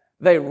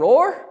 They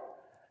roar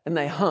and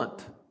they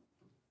hunt.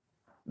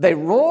 They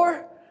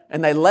roar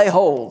and they lay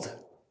hold.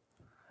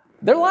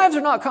 Their lives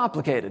are not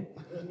complicated.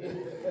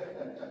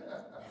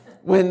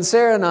 When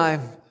Sarah and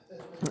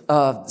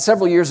I,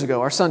 several years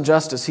ago, our son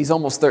Justice, he's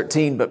almost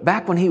 13, but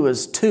back when he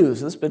was 2,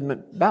 so this has been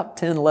about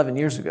 10, 11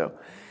 years ago,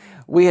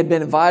 we had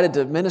been invited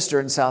to minister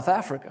in South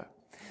Africa.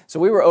 So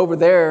we were over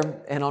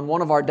there, and on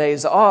one of our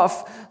days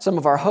off, some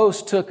of our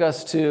hosts took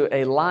us to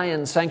a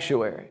lion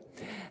sanctuary.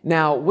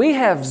 Now, we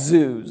have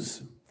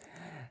zoos.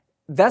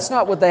 That's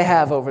not what they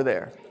have over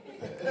there.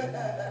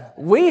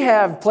 We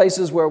have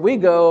places where we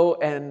go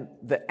and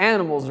the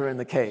animals are in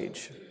the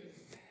cage.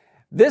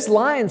 This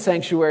lion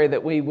sanctuary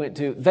that we went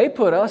to, they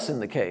put us in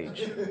the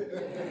cage.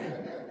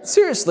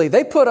 Seriously,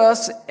 they put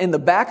us in the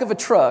back of a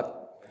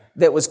truck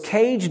that was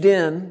caged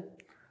in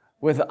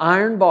with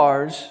iron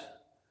bars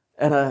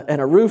and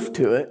a roof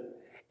to it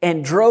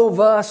and drove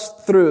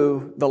us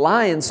through the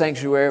lion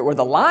sanctuary where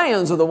the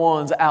lions are the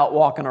ones out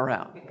walking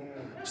around.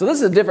 So this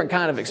is a different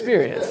kind of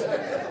experience.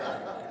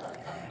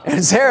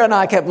 And Sarah and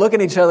I kept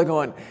looking at each other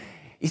going,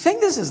 you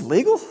think this is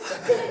legal?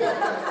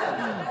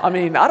 I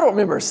mean, I don't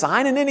remember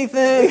signing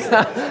anything.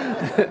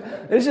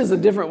 It's just a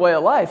different way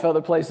of life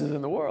other places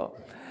in the world.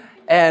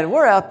 And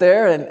we're out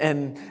there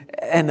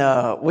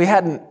and we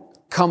hadn't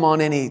come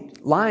on any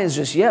lions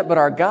just yet, but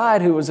our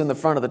guide who was in the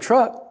front of the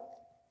truck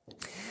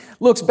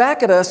looks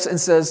back at us and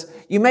says,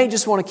 you may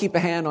just want to keep a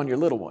hand on your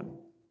little one.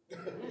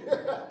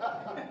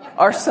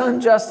 Our son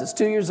Justice,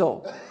 2 years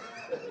old.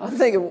 I'm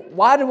thinking,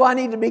 why do I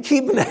need to be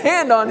keeping a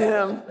hand on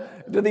him?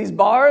 Do these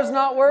bars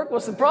not work?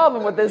 What's the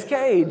problem with this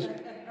cage?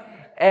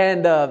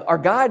 And our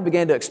guide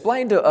began to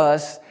explain to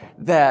us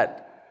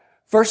that,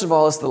 first of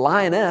all, it's the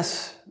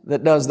lioness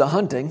that does the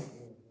hunting,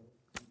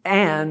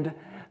 and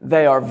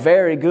they are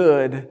very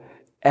good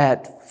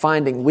at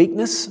finding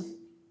weakness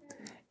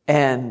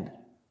and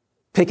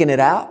picking it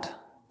out.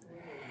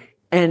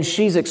 And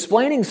she's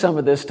explaining some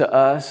of this to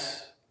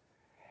us,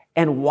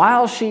 and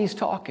while she's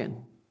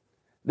talking,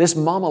 this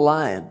mama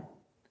lion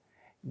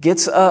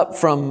gets up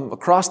from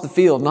across the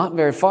field, not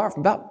very far,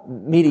 from about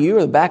me to you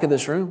or the back of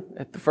this room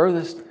at the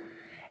furthest,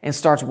 and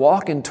starts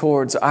walking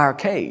towards our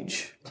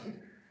cage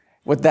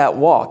with that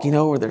walk, you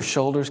know, where their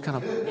shoulders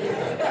kind of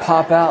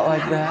pop out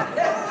like that.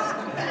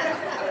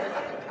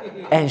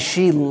 And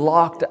she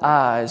locked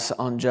eyes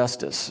on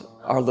Justice,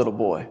 our little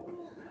boy.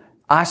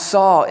 I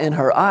saw in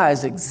her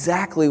eyes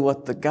exactly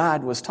what the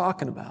guide was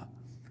talking about.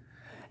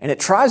 And it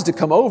tries to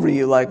come over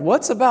you like,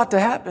 what's about to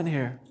happen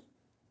here?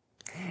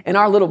 And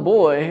our little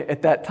boy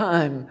at that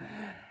time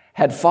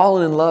had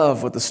fallen in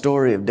love with the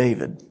story of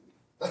David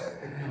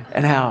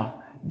and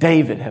how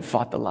David had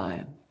fought the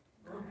lion.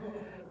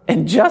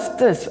 And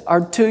Justice,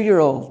 our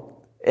 2-year-old,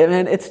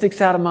 and it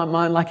sticks out in my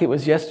mind like it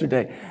was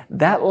yesterday.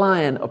 That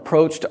lion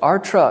approached our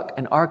truck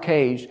and our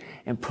cage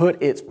and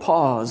put its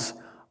paws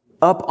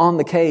up on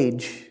the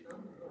cage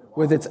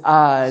with its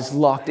eyes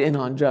locked in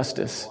on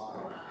Justice.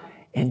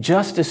 And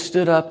Justice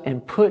stood up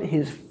and put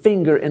his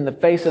finger in the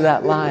face of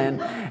that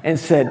lion and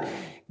said,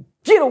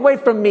 "Get away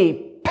from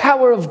me,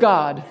 power of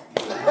God."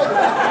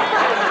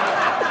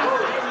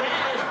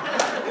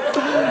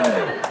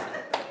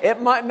 It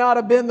might not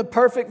have been the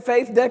perfect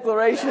faith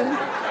declaration,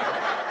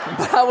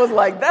 but I was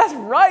like, that's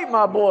right,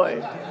 my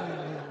boy.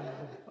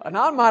 And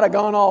I might have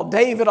gone all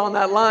David on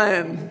that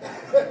lion.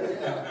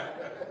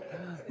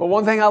 But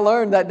one thing I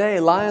learned that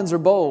day, lions are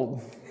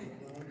bold.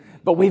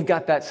 But we've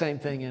got that same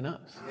thing in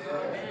us.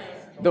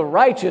 The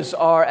righteous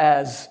are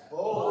as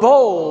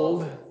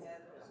bold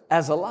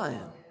as a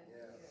lion.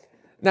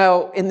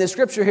 Now, in the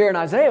scripture here in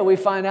Isaiah, we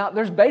find out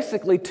there's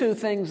basically two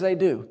things they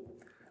do.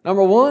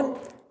 Number one,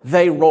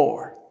 they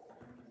roar.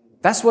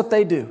 That's what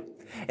they do.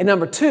 And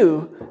number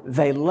two,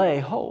 they lay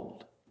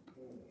hold.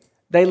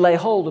 They lay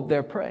hold of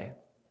their prey.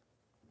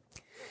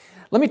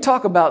 Let me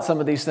talk about some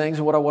of these things.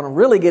 And what I want to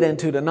really get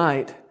into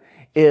tonight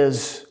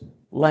is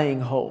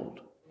laying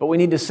hold. But we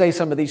need to say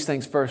some of these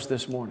things first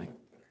this morning.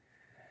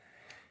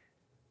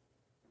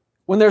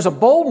 When there's a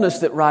boldness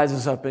that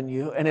rises up in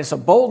you, and it's a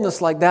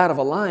boldness like that of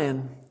a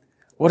lion,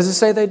 what does it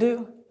say they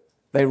do?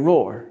 They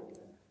roar.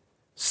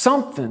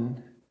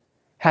 Something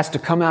has to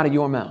come out of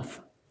your mouth.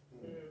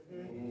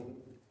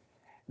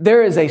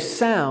 There is a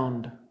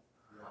sound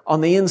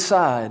on the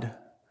inside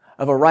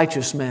of a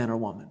righteous man or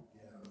woman.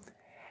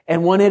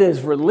 And when it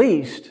is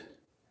released,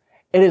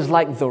 it is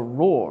like the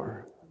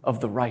roar of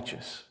the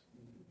righteous.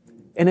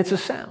 And it's a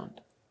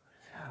sound.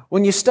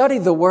 When you study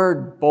the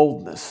word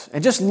boldness,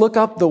 and just look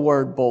up the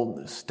word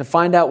boldness to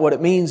find out what it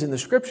means in the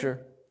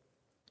scripture,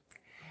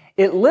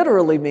 it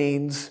literally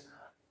means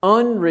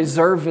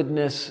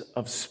unreservedness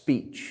of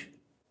speech.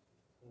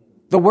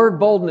 The word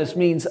boldness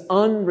means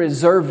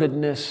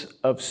unreservedness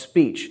of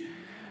speech,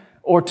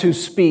 or to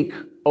speak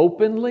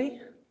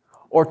openly,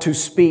 or to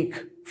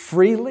speak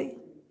freely.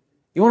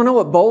 You want to know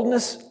what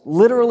boldness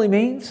literally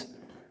means?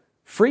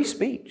 Free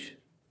speech.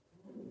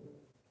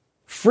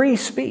 Free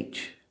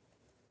speech.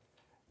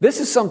 This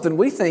is something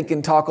we think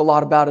and talk a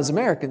lot about as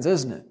Americans,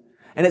 isn't it?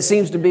 And it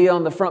seems to be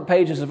on the front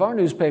pages of our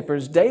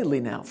newspapers daily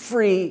now.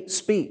 Free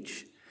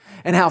speech.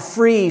 And how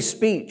free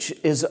speech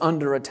is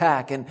under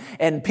attack.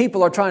 And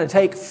people are trying to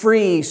take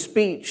free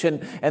speech.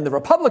 And the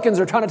Republicans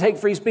are trying to take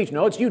free speech.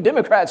 No, it's you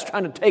Democrats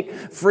trying to take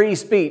free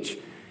speech.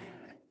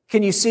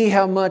 Can you see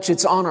how much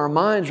it's on our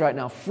minds right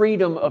now?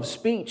 Freedom of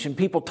speech. And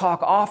people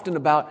talk often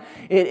about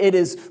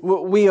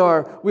we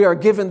are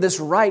given this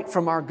right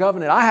from our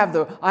government. I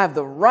have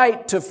the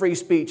right to free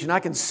speech, and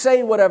I can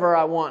say whatever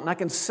I want, and I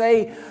can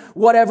say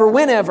whatever,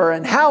 whenever,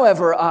 and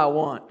however I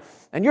want.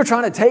 And you're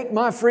trying to take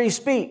my free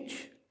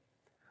speech.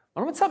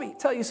 I'm going to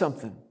tell you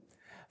something.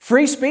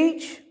 Free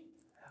speech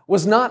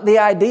was not the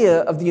idea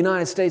of the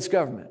United States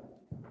government.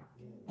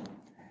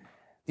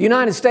 The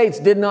United States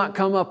did not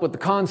come up with the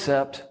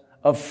concept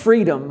of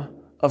freedom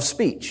of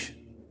speech.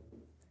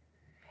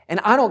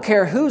 And I don't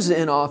care who's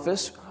in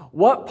office,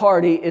 what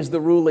party is the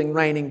ruling,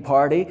 reigning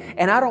party,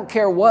 and I don't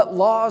care what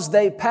laws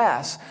they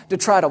pass to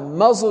try to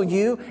muzzle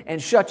you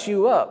and shut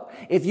you up.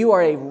 If you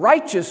are a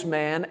righteous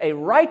man, a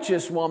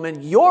righteous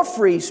woman, your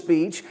free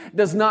speech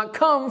does not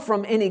come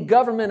from any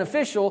government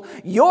official.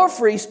 Your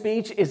free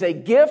speech is a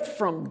gift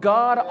from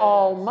God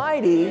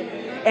Almighty,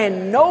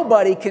 and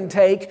nobody can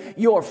take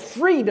your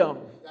freedom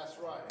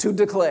to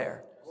declare.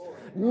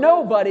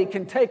 Nobody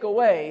can take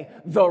away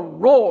the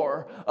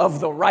roar of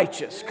the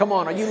righteous. Come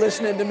on, are you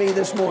listening to me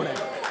this morning?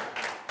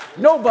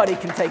 Nobody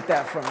can take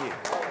that from you.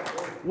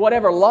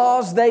 Whatever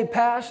laws they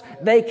pass,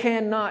 they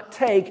cannot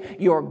take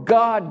your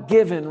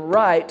God-given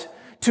right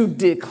to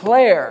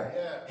declare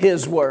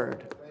His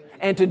word,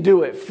 and to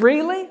do it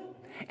freely,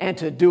 and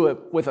to do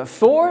it with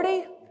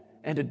authority,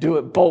 and to do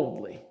it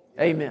boldly.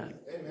 Amen.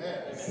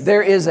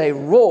 There is a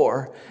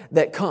roar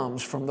that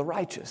comes from the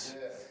righteous.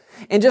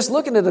 And just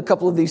looking at a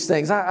couple of these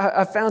things,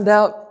 I found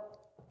out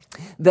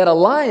that a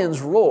lion's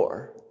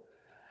roar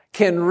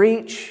can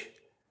reach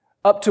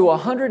up to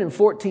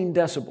 114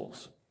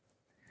 decibels.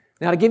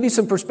 Now, to give you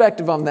some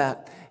perspective on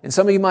that, and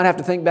some of you might have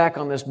to think back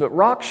on this, but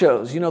rock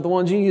shows, the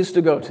ones you used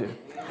to go to,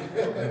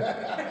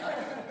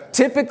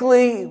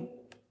 typically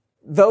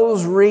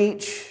those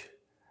reach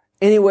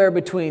anywhere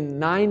between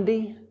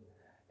 90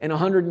 and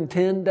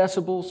 110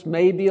 decibels,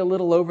 maybe a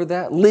little over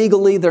that.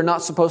 Legally, they're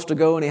not supposed to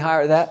go any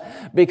higher than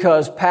that,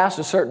 because past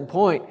a certain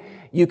point,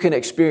 you can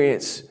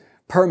experience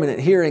permanent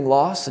hearing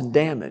loss and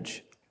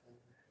damage.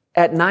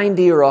 At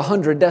 90 or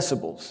 100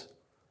 decibels,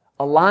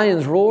 a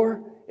lion's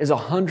roar is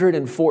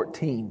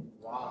 114.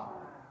 Wow.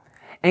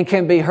 And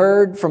can be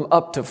heard from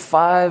up to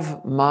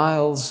 5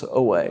 miles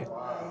away.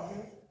 Wow.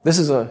 This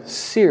is a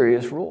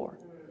serious roar.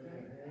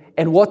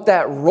 And what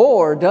that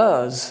roar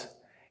does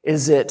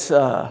is it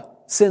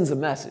sends a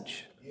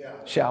message,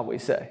 shall we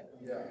say.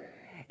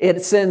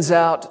 It sends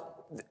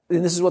out,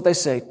 and this is what they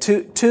say,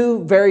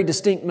 two very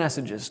distinct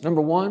messages.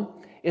 Number one,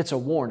 it's a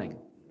warning.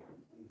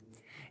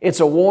 It's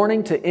a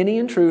warning to any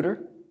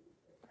intruder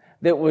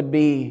that would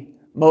be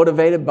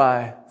motivated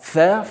by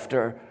theft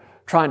or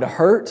trying to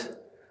hurt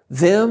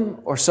them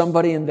or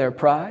somebody in their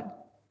pride.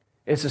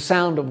 It's a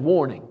sound of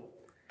warning.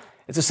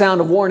 It's a sound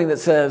of warning that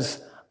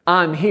says,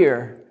 I'm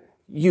here,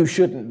 you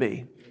shouldn't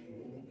be.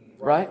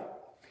 Right?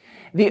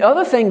 The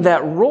other thing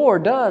that roar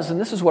does,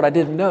 and this is what I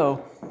didn't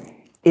know,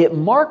 it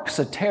marks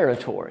a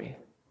territory.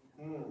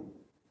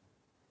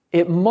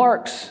 It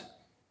marks,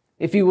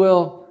 if you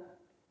will,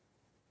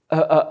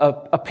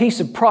 a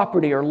piece of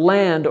property or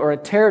land or a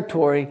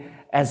territory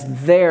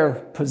as their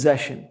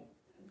possession.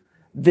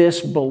 This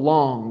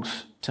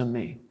belongs to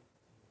me.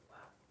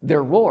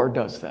 Their roar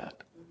does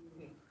that.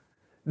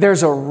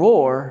 There's a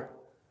roar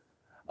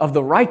of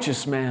the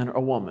righteous man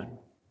or woman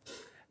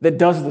that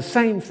does the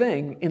same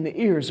thing in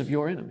the ears of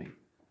your enemy.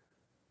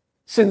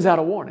 sends out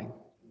a warning.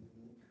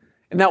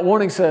 And that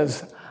warning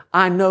says,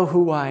 I know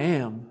who I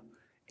am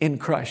in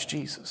Christ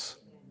Jesus.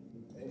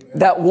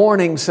 That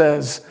warning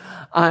says,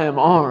 I am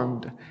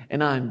armed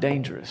and I am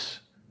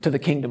dangerous to the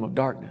kingdom of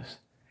darkness.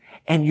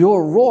 And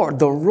your roar,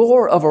 the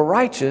roar of a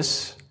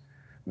righteous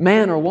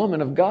man or woman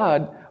of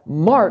God,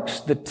 marks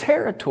the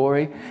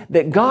territory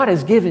that God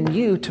has given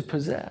you to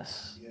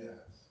possess.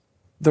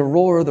 The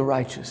roar of the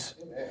righteous.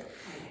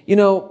 You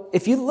know,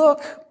 if you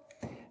look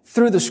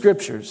through the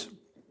scriptures,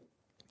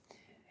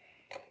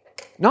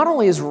 not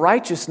only is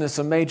righteousness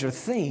a major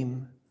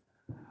theme,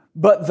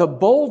 but the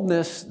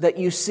boldness that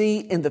you see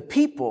in the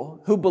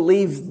people who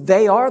believe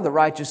they are the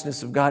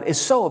righteousness of God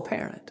is so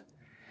apparent.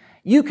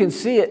 You can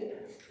see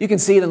it. You can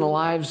see it in the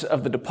lives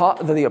of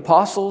the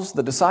apostles,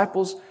 the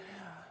disciples.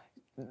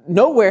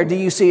 Nowhere do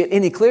you see it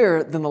any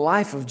clearer than the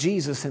life of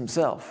Jesus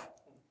himself.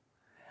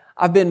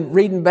 I've been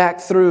reading back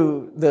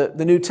through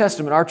the New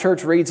Testament. Our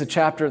church reads a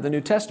chapter of the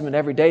New Testament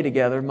every day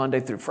together,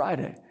 Monday through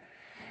Friday.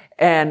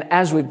 And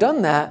as we've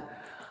done that,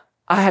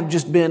 I have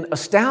just been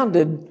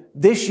astounded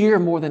this year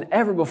more than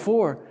ever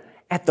before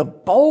at the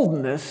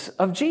boldness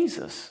of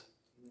Jesus.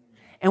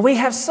 And we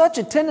have such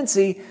a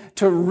tendency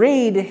to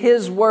read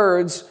his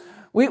words.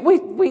 We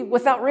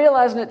without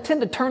realizing it, tend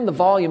to turn the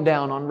volume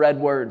down on read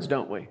words,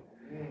 don't we?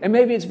 And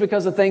maybe it's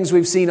because of things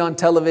we've seen on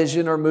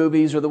television or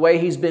movies or the way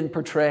he's been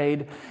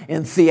portrayed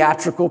in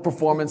theatrical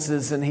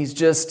performances, and he's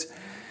just,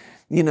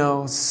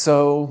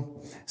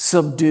 so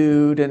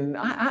subdued. And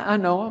I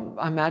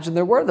imagine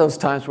there were those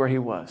times where he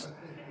was.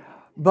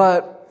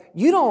 But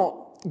you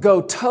don't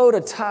go toe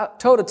to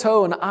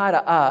toe and eye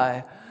to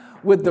eye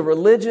with the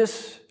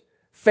religious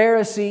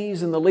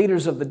Pharisees and the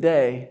leaders of the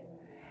day.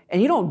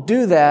 And you don't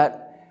do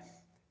that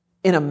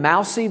in a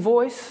mousy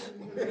voice.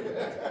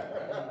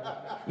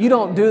 You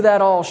don't do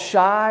that all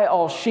shy,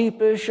 all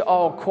sheepish,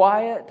 all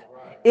quiet.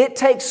 It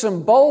takes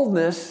some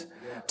boldness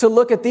to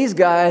look at these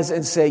guys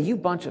and say, you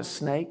bunch of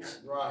snakes.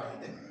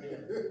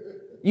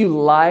 You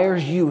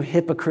liars, you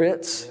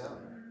hypocrites.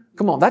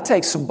 Come on, that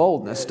takes some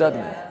boldness,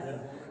 doesn't it?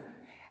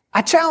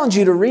 I challenge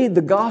you to read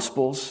the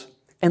Gospels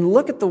and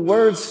look at the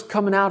words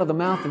coming out of the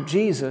mouth of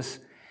Jesus,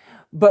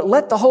 but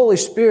let the Holy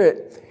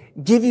Spirit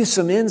give you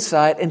some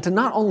insight into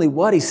not only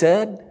what he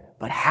said,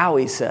 but how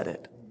he said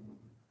it.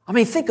 I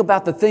mean, think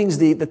about the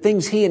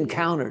things he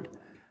encountered.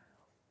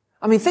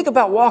 I mean, think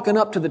about walking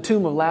up to the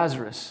tomb of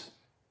Lazarus.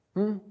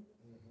 And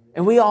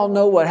we all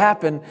know what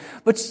happened.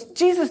 But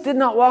Jesus did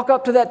not walk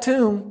up to that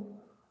tomb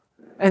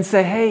and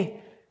say,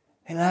 hey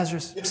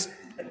Lazarus. Psst.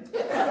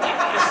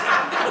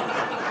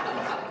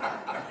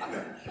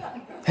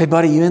 Hey,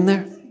 buddy, you in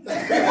there?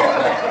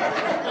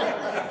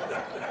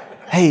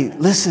 Hey,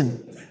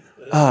 listen,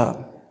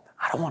 I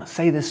don't want to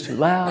say this too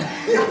loud.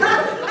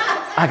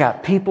 I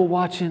got people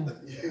watching.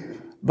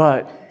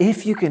 But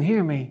if you can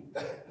hear me,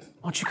 why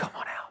don't you come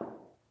on out?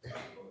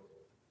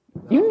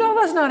 You know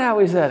that's not how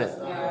he said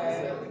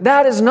it.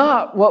 That is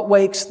not what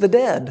wakes the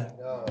dead.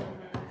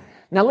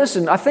 Now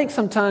listen, I think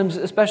sometimes,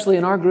 especially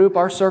in our group,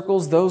 our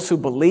circles, those who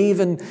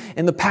believe in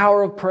the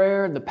power of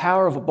prayer and the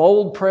power of a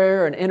bold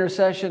prayer and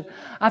intercession,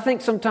 I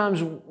think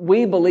sometimes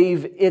we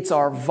believe it's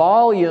our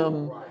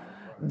volume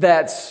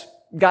that's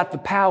got the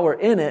power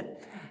in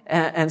it.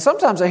 And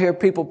sometimes I hear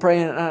people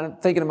praying and I'm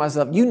thinking to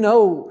myself,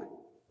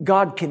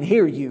 God can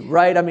hear you,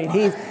 right? I mean,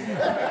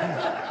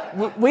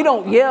 we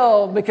don't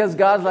yell because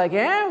God's like,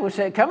 we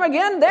say, come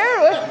again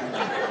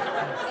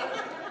there.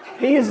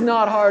 He is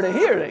not hard of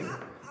hearing.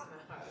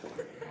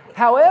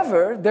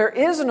 However, there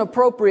is an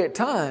appropriate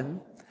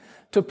time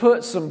to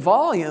put some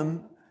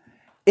volume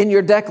in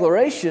your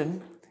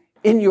declaration,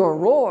 in your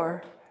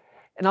roar,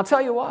 and I'll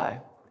tell you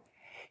why.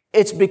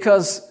 It's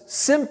because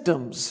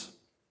symptoms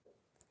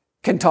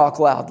can talk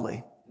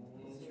loudly.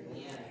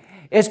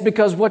 It's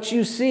because what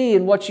you see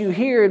and what you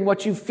hear and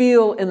what you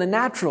feel in the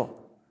natural,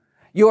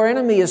 your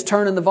enemy is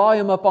turning the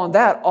volume up on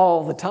that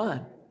all the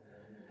time.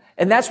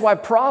 And that's why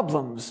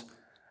problems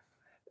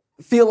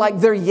feel like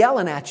they're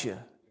yelling at you.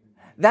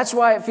 That's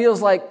why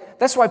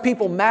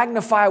people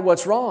magnify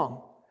what's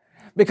wrong.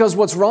 Because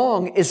what's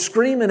wrong is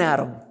screaming at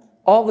them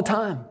all the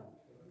time.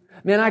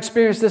 Man, I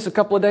experienced this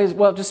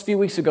just a few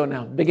weeks ago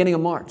now, beginning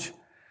of March.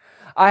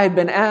 I had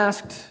been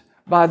asked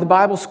by the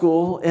Bible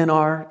school in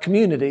our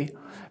community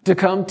to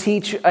come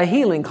teach a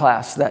healing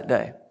class that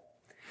day.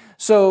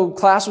 So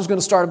class was going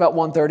to start about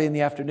 1:30 in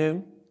the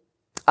afternoon.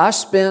 I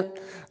spent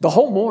the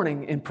whole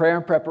morning in prayer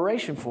and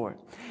preparation for it.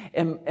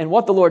 And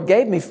what the Lord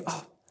gave me,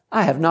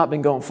 I have not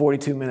been going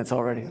 42 minutes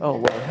already. Oh,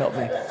 Lord, help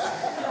me.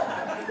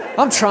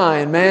 I'm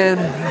trying, man.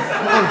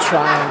 I'm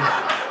trying.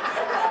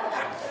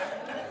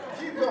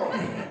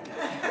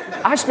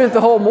 I spent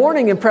the whole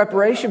morning in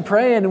preparation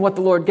praying, and what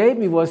the Lord gave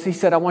me was, he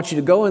said, I want you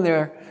to go in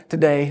there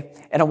today,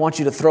 and I want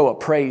you to throw a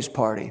praise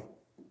party.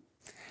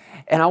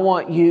 And I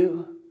want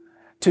you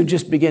to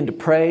just begin to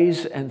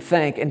praise and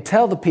thank and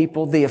tell the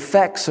people the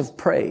effects of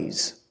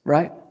praise,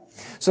 right?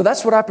 So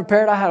that's what I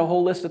prepared. I had a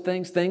whole list of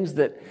things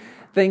that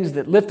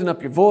lifting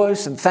up your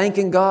voice and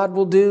thanking God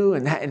will do,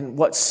 and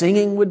what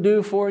singing would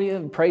do for you,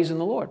 and praising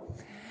the Lord.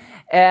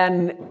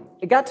 And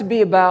it got to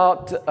be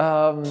about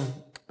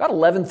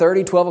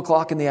 11:30, 12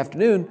 o'clock in the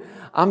afternoon.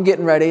 I'm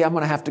getting ready. I'm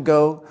going to have to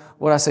go.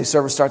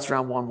 Service starts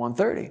around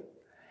 1:30.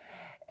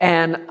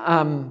 And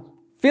I'm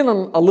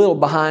feeling a little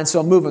behind, so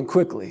I'm moving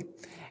quickly.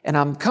 And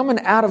I'm coming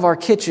out of our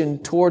kitchen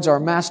towards our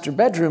master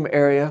bedroom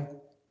area.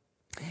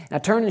 And I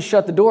turn and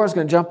shut the door. I was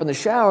going to jump in the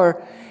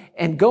shower.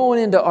 And going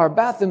into our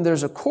bathroom,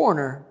 there's a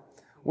corner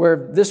where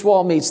this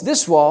wall meets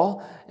this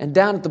wall. And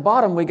down at the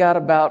bottom, we got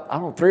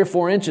about, 3 or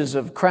 4 inches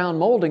of crown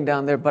molding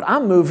down there. But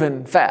I'm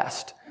moving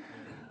fast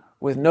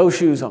with no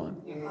shoes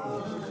on.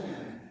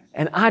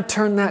 And I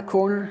turn that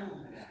corner,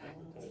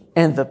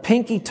 and the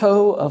pinky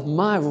toe of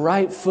my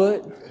right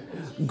foot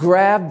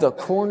grabbed the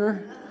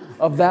corner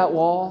of that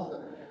wall.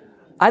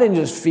 I didn't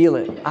just feel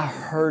it. I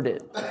heard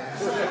it.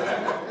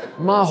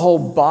 My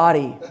whole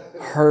body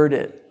heard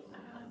it.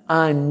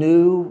 I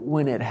knew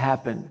when it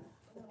happened,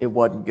 it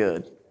wasn't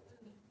good.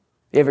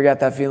 You ever got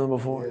that feeling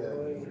before?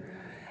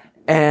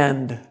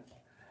 And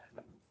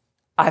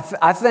I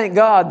thank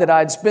God that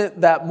I'd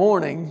spent that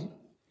morning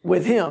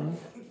with him,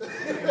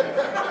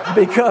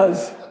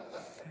 because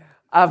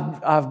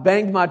I've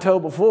banged my toe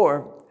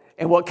before,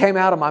 and what came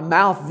out of my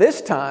mouth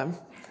this time,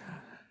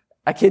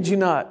 I kid you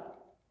not,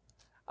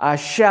 I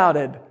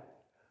shouted,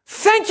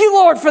 "Thank you,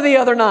 Lord, for the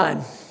other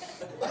 9.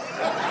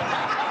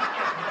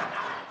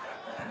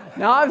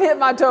 Now, I've hit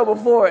my toe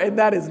before, and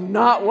that is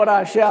not what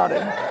I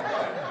shouted.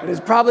 It is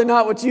probably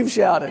not what you've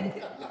shouted.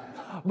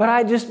 But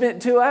I just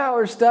spent 2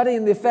 hours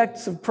studying the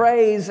effects of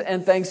praise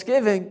and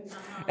thanksgiving,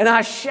 and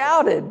I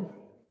shouted,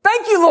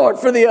 "Thank you, Lord,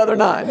 for the other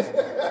 9.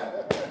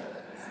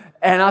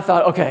 And I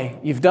thought, okay,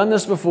 you've done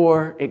this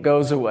before, it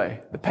goes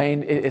away. The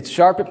pain, it's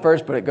sharp at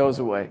first, but it goes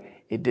away.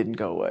 It didn't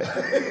go away.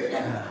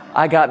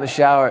 I got in the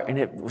shower, and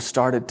it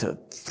started to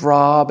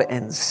throb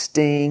and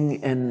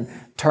sting and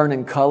turn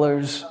in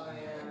colors.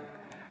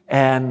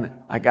 And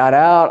I got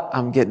out,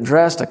 I'm getting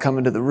dressed, I come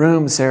into the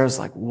room, Sarah's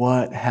like,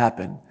 "What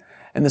happened?"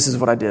 And this is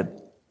what I did.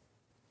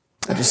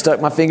 I just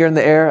stuck my finger in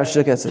the air, I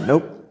shook it, I said,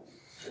 "Nope,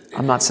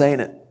 I'm not saying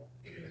it.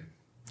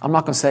 I'm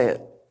not going to say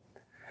it."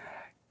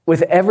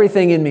 With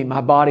everything in me,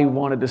 my body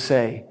wanted to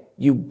say,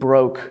 "You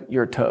broke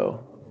your toe."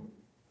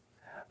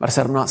 But I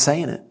said, "I'm not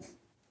saying it."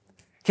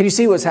 Can you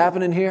see what's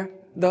happening here,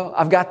 though?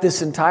 I've got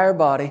this entire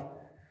body,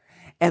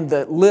 and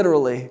one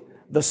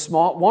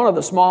of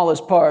the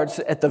smallest parts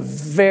at the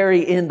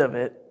very end of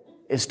it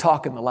is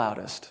talking the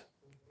loudest.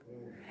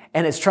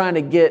 And it's trying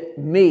to get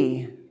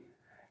me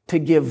to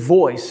give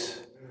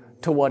voice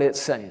to what it's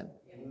saying.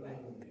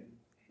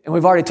 And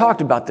we've already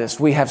talked about this.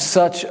 We have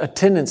such a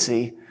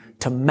tendency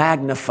to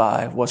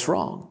magnify what's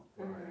wrong,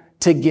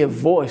 to give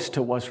voice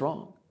to what's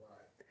wrong.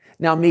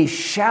 Now, me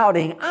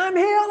shouting, "I'm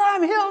healed,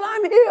 I'm healed,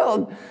 I'm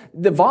healed,"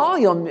 the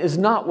volume is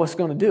not what's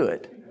going to do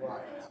it.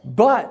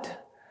 But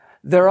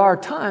there are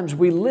times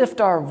we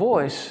lift our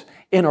voice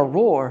in a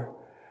roar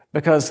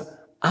because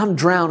I'm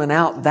drowning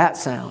out that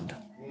sound.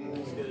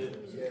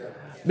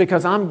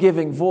 Because I'm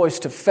giving voice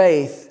to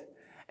faith,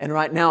 and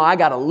right now I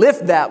got to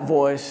lift that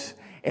voice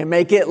and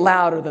make it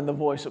louder than the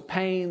voice of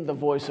pain, the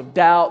voice of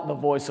doubt, the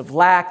voice of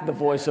lack, the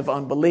voice of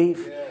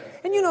unbelief.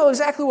 And you know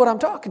exactly what I'm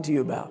talking to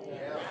you about.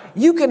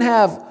 You can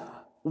have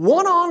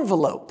one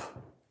envelope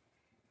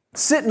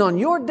sitting on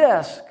your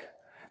desk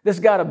that's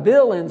got a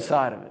bill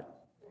inside of it.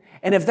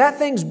 And if that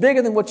thing's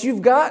bigger than what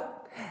you've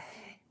got,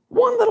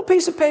 one little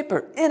piece of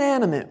paper,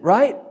 inanimate,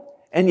 right?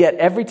 And yet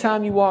every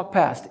time you walk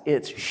past,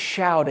 it's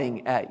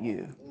shouting at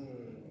you,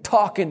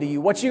 talking to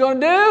you. What you gonna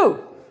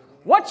do?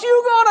 What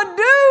you gonna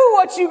do?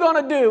 What you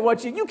gonna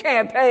do? You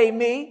can't pay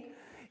me.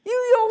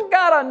 You don't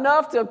got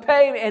enough to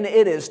pay me. And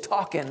it is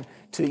talking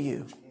to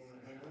you.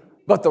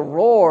 But the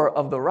roar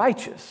of the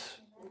righteous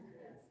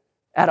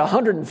at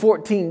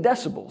 114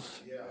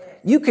 decibels,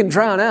 you can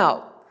drown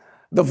out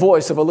the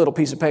voice of a little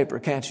piece of paper,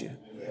 can't you?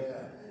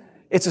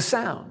 It's a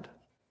sound.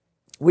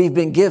 We've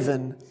been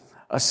given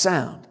a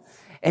sound.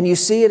 And you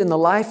see it in the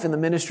life and the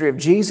ministry of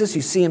Jesus.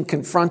 You see him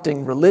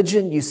confronting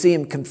religion. You see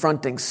him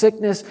confronting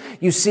sickness.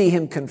 You see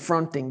him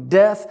confronting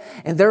death.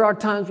 And there are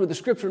times where the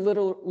scripture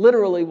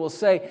literally will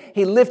say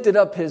he lifted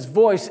up his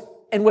voice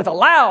and with a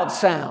loud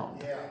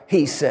sound,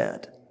 he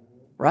said,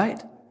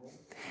 right?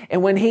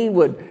 And when he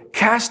would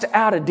cast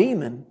out a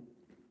demon,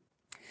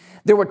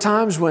 there were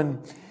times when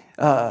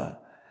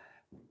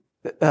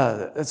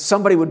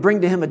somebody would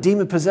bring to him a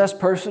demon-possessed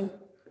person.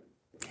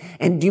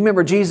 And do you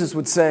remember Jesus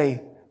would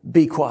say,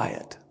 "Be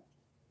quiet."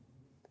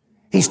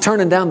 He's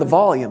turning down the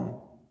volume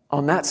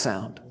on that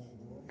sound.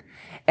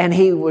 And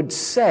he would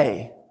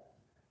say,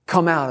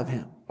 "Come out of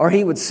him." Or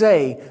he would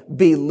say,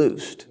 "Be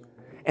loosed."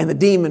 And the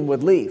demon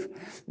would leave.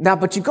 Now,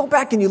 but you go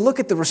back and you look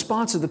at the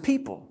response of the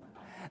people.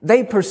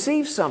 They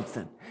perceive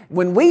something.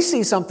 When we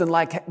see something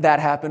like that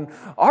happen,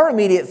 our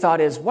immediate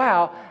thought is,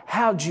 "Wow,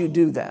 how'd you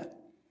do that?"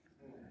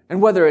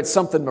 And whether it's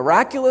something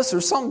miraculous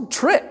or some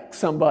trick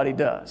somebody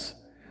does,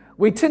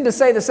 we tend to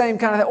say the same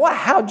kind of thing. "Well,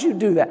 how'd you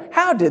do that?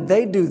 How did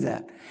they do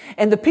that?"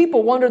 And the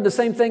people wondered the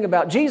same thing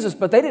about Jesus,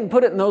 but they didn't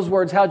put it in those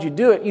words, "How'd you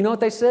do it?" You know what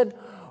they said?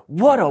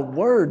 "What a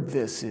word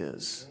this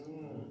is."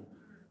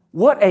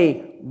 What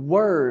a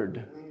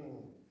word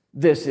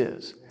this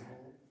is,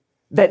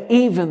 that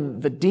even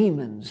the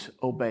demons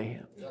obey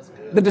him.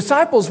 The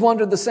disciples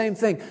wondered the same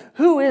thing.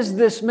 Who is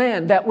this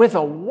man that with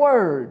a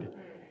word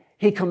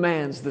he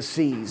commands the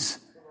seas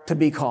to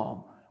be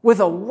calm? With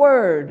a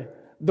word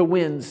the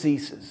wind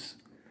ceases.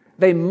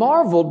 They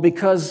marveled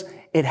because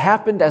it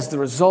happened as the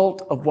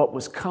result of what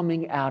was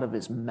coming out of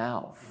his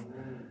mouth.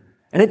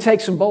 And it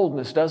takes some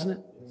boldness, doesn't it?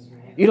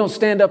 You don't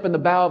stand up in the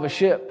bow of a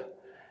ship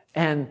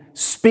and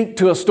speak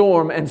to a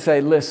storm and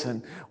say,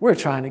 listen, we're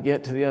trying to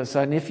get to the other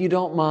side. And if you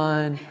don't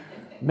mind,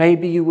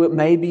 maybe you will,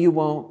 maybe you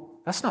won't.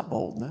 That's not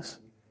boldness.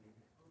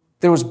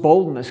 There was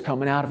boldness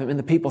coming out of him. And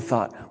the people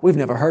thought, we've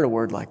never heard a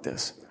word like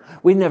this.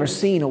 We've never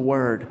seen a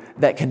word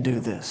that can do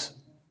this.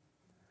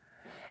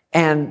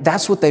 And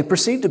that's what they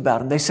perceived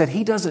about him. They said,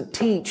 he doesn't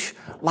teach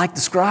like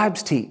the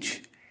scribes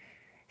teach.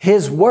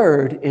 His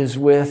word is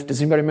with,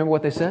 does anybody remember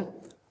what they said?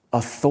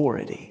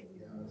 Authority.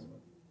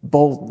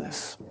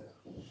 Boldness.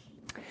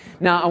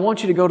 Now, I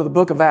want you to go to the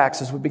book of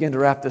Acts as we begin to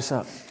wrap this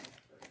up.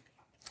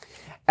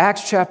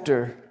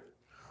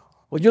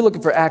 You're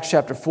looking for Acts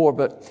chapter 4,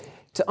 but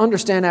to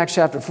understand Acts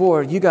chapter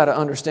 4, you got to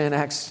understand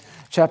Acts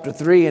chapter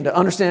 3. And to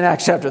understand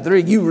Acts chapter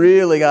 3, you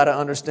really got to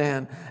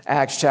understand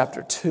Acts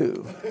chapter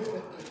 2.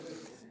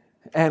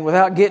 And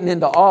without getting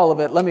into all of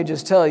it, let me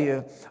just tell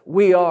you,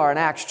 we are an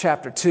Acts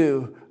chapter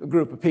 2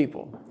 group of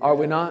people, are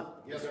we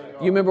not? Yes, we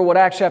are. You remember what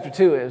Acts chapter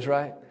 2 is,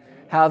 right?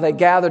 How they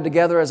gathered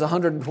together as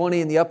 120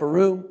 in the upper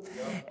room,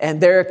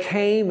 and there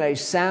came a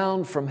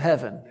sound from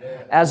heaven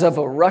as of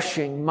a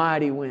rushing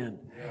mighty wind,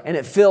 and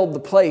it filled the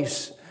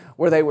place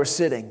where they were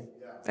sitting.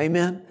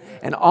 Amen?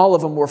 And all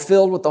of them were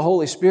filled with the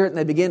Holy Spirit, and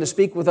they began to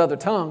speak with other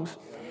tongues.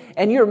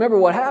 And you remember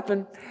what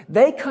happened?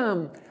 They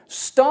come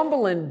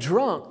stumbling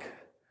drunk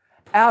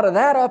out of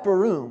that upper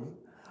room,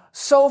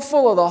 so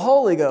full of the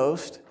Holy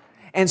Ghost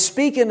and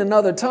speaking in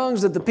other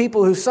tongues that the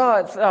people who saw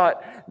it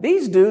thought,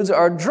 these dudes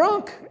are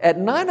drunk at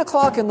 9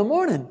 o'clock in the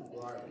morning.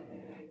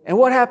 And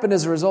what happened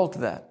as a result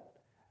of that?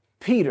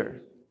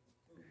 Peter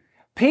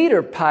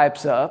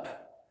pipes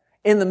up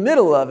in the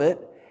middle of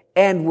it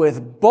and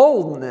with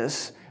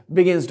boldness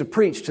begins to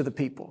preach to the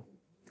people.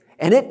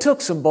 And it took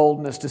some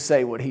boldness to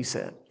say what he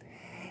said.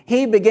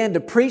 He began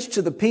to preach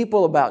to the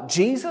people about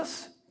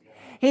Jesus.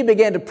 He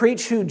began to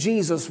preach who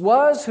Jesus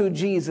was, who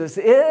Jesus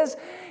is.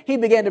 He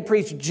began to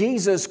preach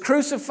Jesus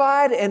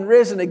crucified and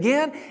risen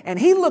again. And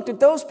he looked at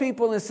those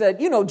people and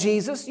said, you know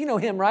Jesus, you know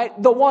him, right?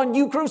 The one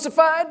you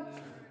crucified?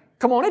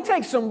 Come on, it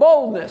takes some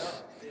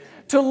boldness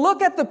to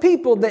look at the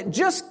people that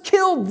just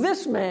killed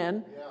this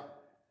man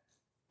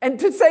and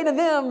to say to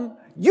them,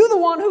 you the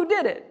one who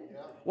did it.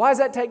 Why does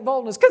that take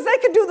boldness? Because they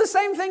could do the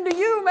same thing to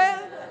you,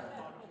 man.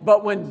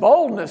 But when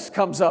boldness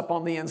comes up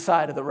on the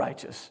inside of the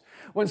righteous,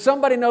 when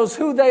somebody knows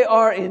who they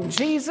are in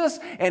Jesus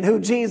and who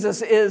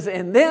Jesus is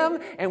in them,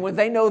 and when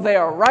they know they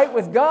are right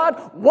with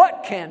God,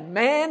 what can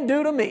man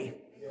do to me?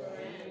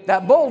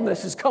 That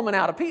boldness is coming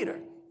out of Peter.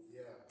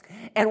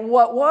 And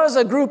what was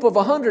a group of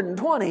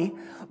 120,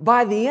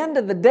 by the end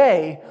of the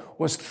day,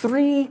 was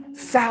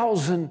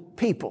 3,000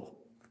 people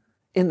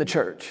in the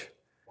church.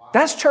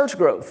 That's church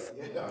growth.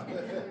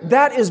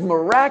 That is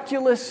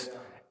miraculous,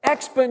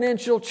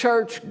 exponential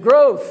church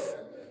growth.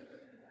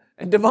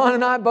 And Devon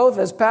and I both,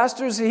 as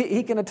pastors,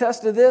 he can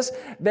attest to this.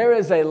 There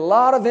is a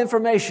lot of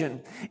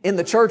information in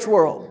the church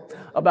world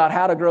about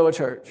how to grow a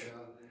church.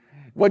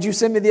 What'd you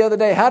send me the other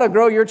day? How to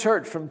grow your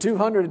church from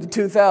 200 to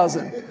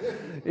 2,000.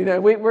 You know,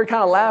 we're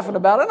kind of laughing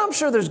about it. And I'm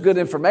sure there's good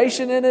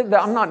information in it.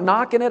 I'm not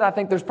knocking it. I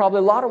think there's probably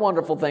a lot of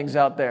wonderful things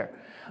out there.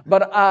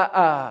 But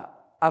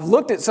I've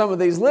looked at some of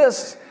these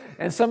lists,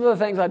 and some of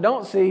the things I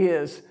don't see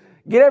is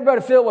get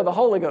everybody filled with the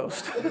Holy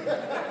Ghost.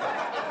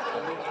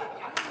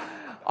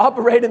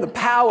 Operate in the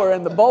power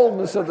and the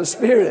boldness of the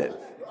Spirit.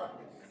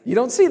 You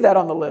don't see that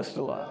on the list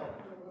a lot.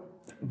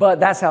 But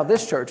that's how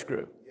this church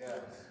grew.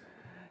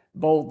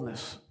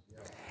 Boldness.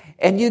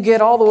 And you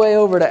get all the way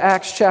over to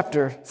Acts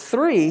chapter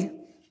 3,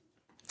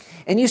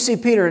 and you see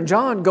Peter and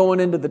John going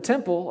into the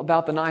temple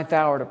about the 9th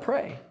hour to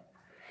pray.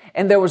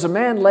 And there was a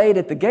man laid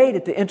at the gate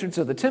at the entrance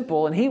of the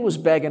temple, and he was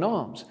begging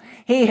alms.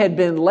 He had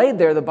been laid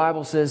there, the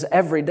Bible says,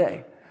 every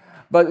day,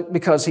 but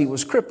because he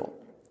was crippled.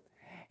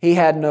 He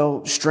had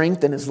no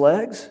strength in his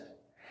legs.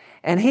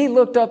 And he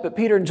looked up at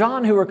Peter and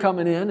John who were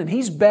coming in, and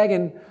he's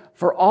begging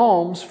for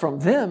alms from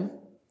them.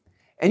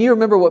 And you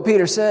remember what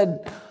Peter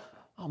said,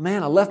 oh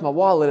man, I left my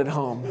wallet at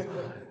home.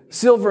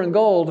 Silver and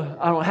gold,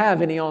 I don't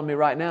have any on me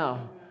right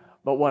now.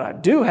 But what I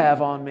do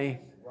have on me,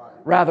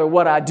 rather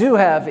what I do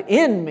have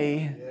in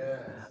me,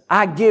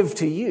 I give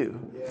to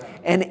you.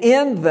 And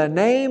in the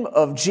name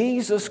of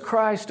Jesus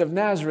Christ of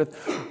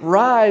Nazareth,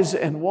 rise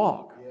and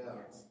walk.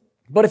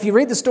 But if you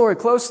read the story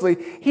closely,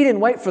 he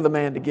didn't wait for the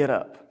man to get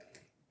up.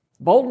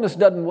 Boldness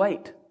doesn't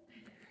wait.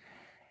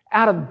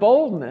 Out of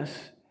boldness,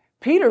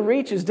 Peter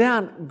reaches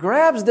down,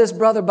 grabs this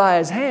brother by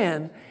his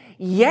hand,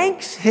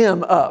 yanks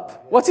him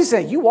up. What's he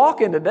saying? You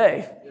walk in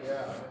today.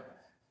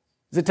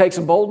 Does it take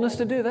some boldness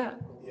to do that?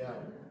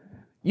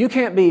 You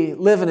can't be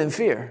living in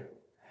fear.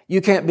 You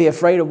can't be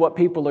afraid of what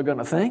people are going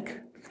to think.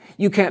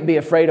 You can't be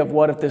afraid of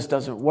what if this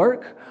doesn't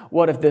work?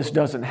 What if this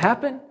doesn't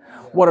happen?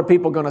 What are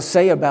people going to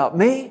say about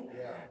me?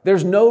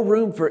 There's no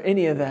room for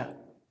any of that.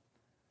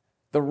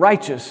 The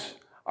righteous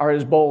are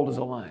as bold as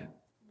a lion.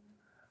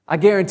 I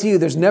guarantee you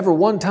there's never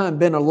one time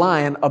been a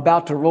lion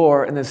about to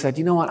roar and then said,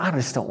 you know what, I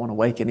just don't want to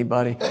wake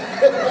anybody.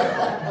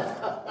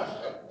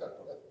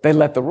 They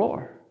let the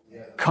roar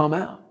come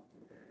out.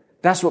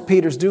 That's what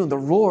Peter's doing, the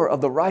roar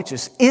of the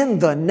righteous in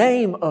the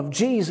name of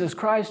Jesus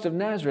Christ of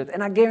Nazareth.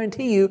 And I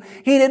guarantee you,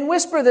 he didn't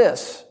whisper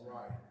this.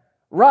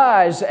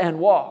 Rise and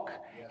walk.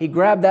 He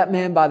grabbed that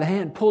man by the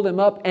hand, pulled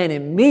him up, and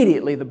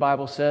immediately, the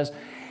Bible says,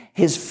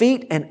 his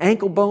feet and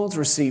ankle bones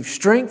received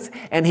strength,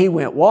 and he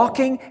went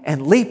walking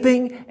and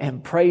leaping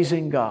and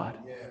praising God.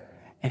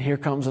 And here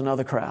comes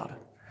another crowd.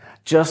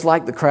 Just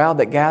like the crowd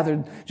that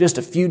gathered just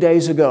a few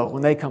days ago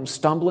when they come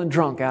stumbling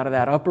drunk out of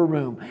that upper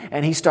room,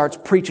 and he starts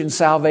preaching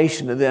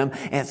salvation to them,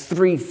 and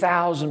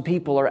 3,000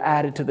 people are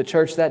added to the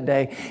church that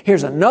day.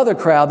 Here's another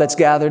crowd that's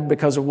gathered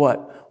because of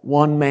what?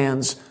 One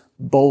man's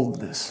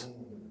boldness.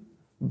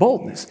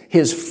 Boldness.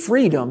 His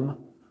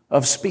freedom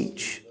of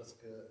speech.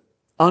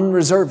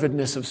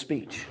 Unreservedness of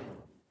speech.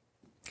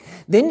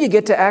 Then you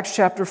get to Acts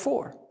chapter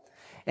 4.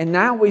 And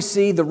now we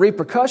see the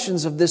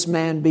repercussions of this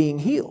man being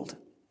healed.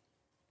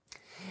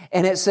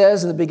 And it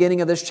says in the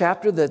beginning of this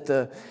chapter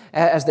that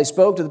as they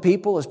spoke to the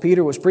people, as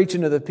Peter was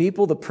preaching to the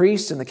people, the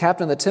priests and the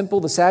captain of the temple,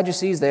 the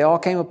Sadducees, they all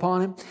came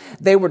upon him.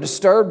 They were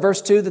disturbed,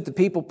 verse 2, that the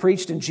people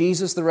preached in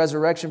Jesus the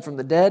resurrection from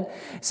the dead.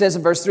 It says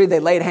in verse 3, they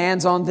laid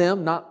hands on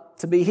them, not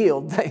to be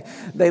healed.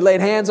 They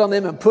laid hands on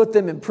them and put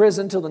them in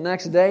prison till the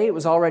next day. It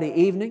was already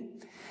evening.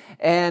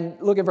 And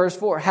look at verse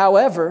 4.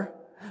 However,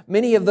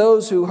 many of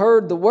those who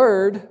heard the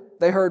word,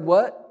 they heard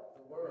what?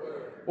 The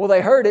word. Well,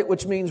 they heard it,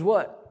 which means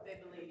what?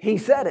 He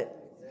said it.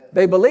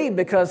 They believed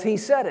because he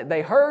said it.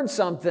 They heard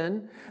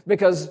something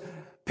because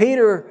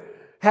Peter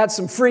had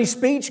some free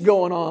speech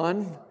going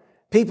on.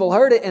 People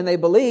heard it and they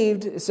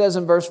believed. It says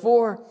in verse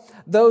 4,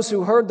 those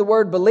who heard the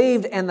word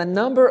believed, and the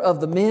number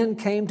of the men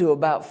came to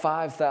about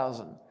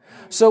 5,000.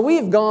 So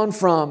we've gone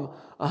from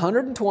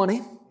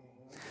 120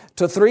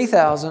 to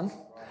 3,000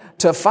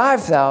 to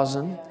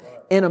 5,000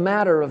 in a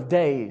matter of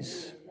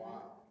days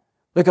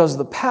because of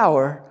the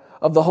power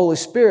of the Holy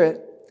Spirit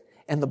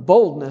and the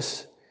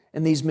boldness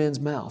in these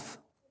men's mouth.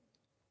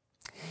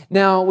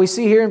 Now, we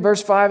see here in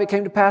verse 5, it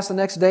came to pass the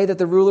next day that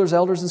the rulers,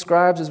 elders, and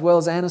scribes, as well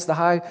as Annas the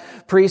high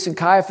priest, and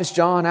Caiaphas,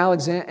 John,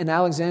 and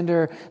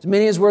Alexander, as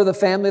many as were the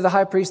family of the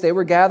high priest, they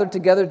were gathered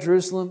together at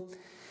Jerusalem. It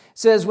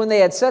says, when they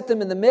had set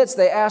them in the midst,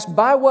 they asked,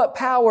 by what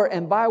power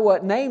and by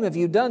what name have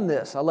you done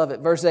this? I love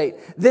it. Verse 8,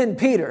 then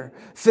Peter,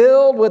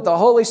 filled with the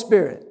Holy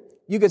Spirit,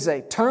 you could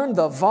say, turned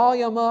the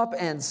volume up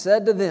and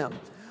said to them,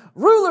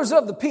 rulers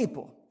of the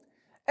people,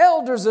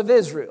 elders of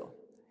Israel,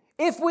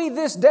 if we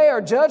this day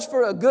are judged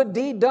for a good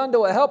deed done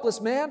to a helpless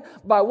man,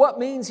 by what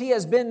means he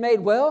has been made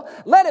well,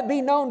 let it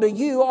be known to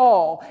you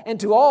all and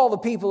to all the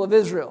people of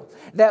Israel,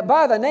 that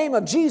by the name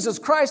of Jesus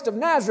Christ of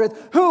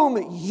Nazareth,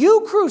 whom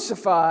you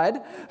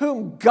crucified,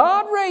 whom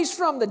God raised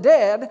from the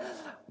dead,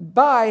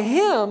 by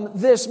him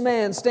this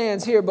man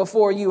stands here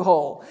before you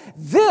whole.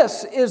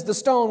 This is the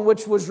stone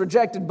which was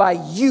rejected by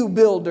you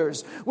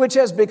builders, which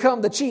has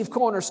become the chief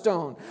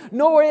cornerstone.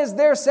 Nor is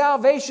there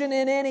salvation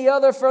in any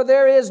other, for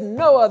there is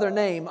no other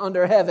name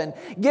under heaven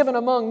given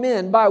among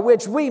men by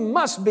which we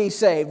must be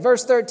saved.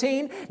 Verse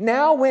 13,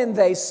 now when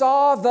they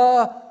saw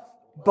the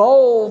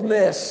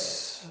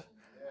boldness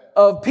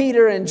of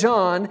Peter and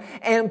John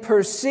and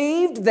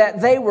perceived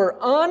that they were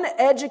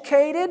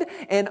uneducated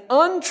and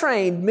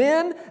untrained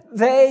men,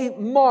 they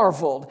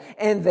marveled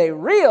and they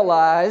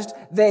realized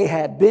they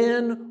had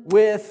been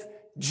with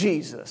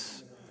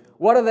Jesus.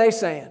 What are they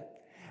saying?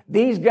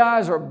 These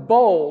guys are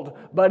bold,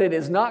 but it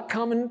is not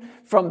coming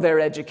from their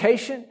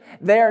education.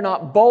 They are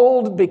not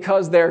bold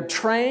because they're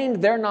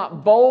trained. They're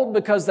not bold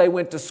because they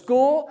went to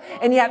school.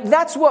 And yet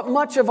that's what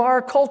much of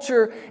our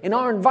culture and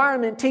our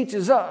environment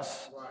teaches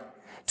us.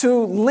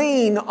 To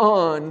lean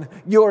on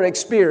your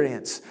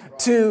experience,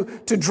 to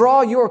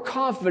draw your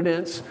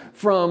confidence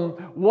from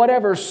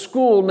whatever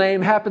school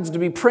name happens to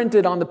be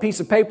printed on the piece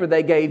of paper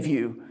they gave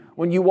you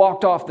when you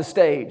walked off the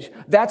stage.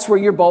 That's where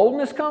your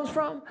boldness comes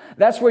from.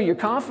 That's where your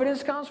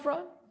confidence comes from.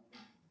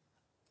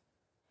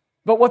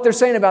 But what they're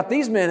saying about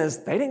these men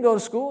is they didn't go to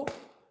school.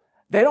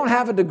 They don't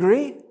have a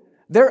degree.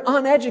 They're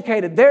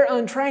uneducated. They're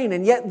untrained.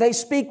 And yet they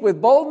speak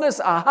with boldness.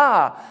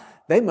 Aha!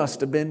 They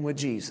must have been with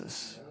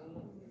Jesus.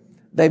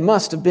 They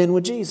must have been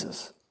with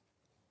Jesus.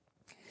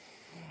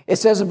 It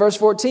says in verse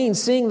 14,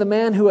 seeing the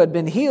man who had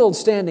been healed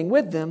standing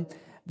with them,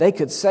 they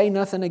could say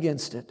nothing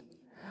against it.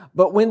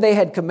 But when they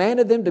had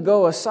commanded them to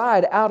go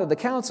aside out of the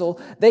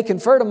council, they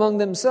conferred among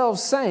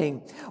themselves, saying,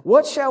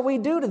 what shall we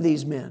do to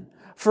these men?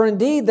 For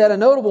indeed that a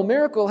notable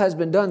miracle has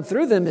been done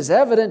through them is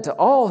evident to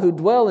all who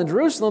dwell in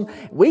Jerusalem.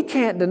 We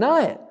can't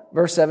deny it.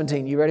 Verse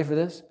 17, you ready for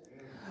this?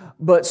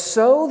 But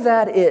so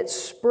that it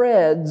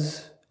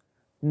spreads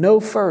no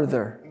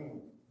further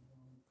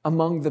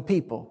among the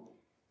people.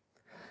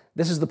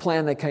 This is the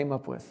plan they came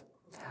up with.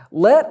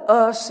 Let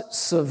us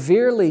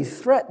severely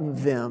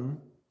threaten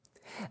them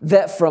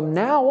that from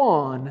now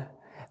on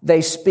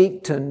they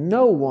speak to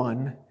no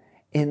one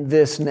in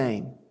this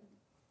name.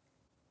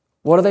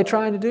 What are they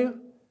trying to do?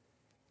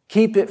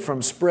 Keep it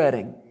from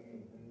spreading.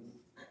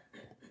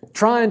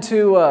 Trying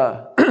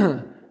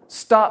to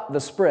stop the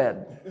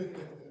spread.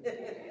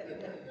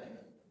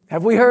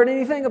 Have we heard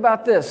anything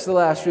about this the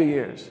last few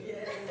years?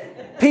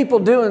 People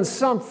doing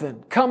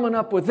something, coming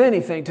up with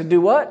anything to do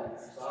what?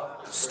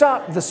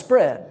 Stop the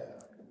spread.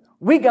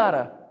 We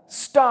gotta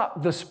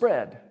stop the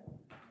spread.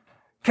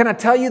 Can I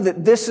tell you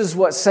that this is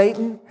what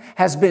Satan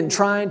has been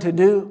trying to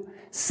do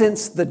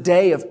since the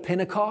day of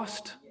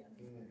Pentecost?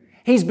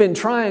 He's been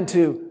trying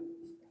to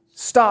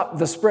stop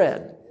the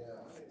spread.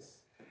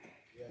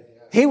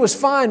 He was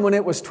fine when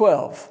it was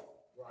 12.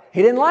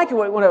 He didn't like it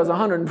when it was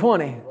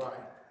 120.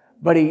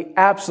 But he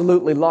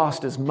absolutely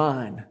lost his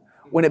mind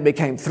when it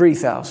became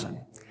 3,000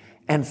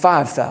 and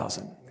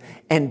 5,000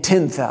 and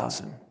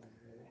 10,000.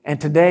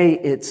 And today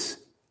it's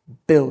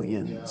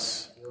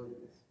billions.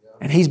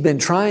 And he's been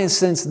trying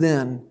since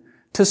then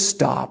to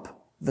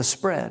stop the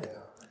spread.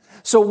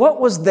 So what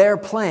was their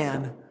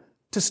plan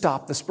to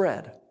stop the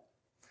spread?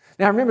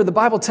 Now remember, the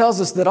Bible tells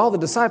us that all the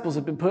disciples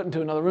have been put into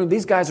another room.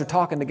 These guys are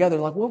talking together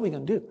like, what are we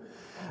going to do?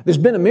 There's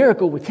been a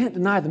miracle. We can't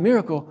deny the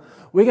miracle.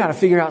 We got to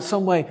figure out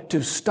some way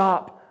to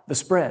stop the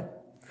spread.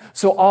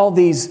 So all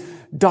these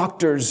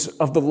doctors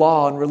of the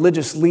law and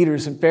religious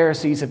leaders and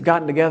Pharisees have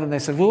gotten together and they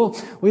said, well,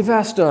 we've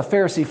asked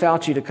Pharisee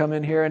Fauci to come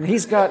in here and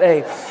he's got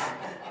a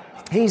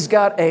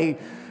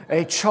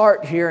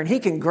chart here and he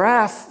can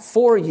graph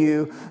for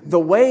you the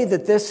way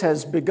that this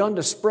has begun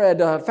to spread.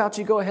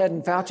 Fauci, go ahead.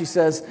 And Fauci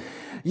says,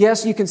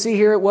 yes, you can see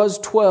here it was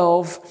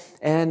 12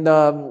 and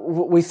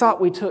we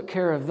thought we took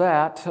care of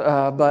that,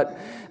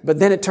 but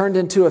then it turned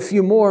into a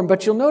few more.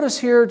 But you'll notice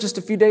here just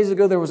a few days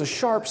ago there was a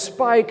sharp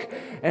spike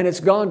and it's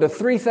gone to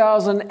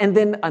 3,000 and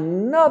then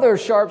another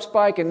sharp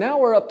spike and now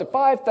we're up to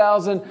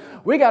 5,000.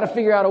 We got to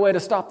figure out a way to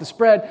stop the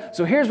spread.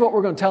 So here's what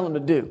we're going to tell them to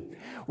do.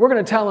 We're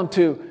going to tell them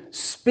to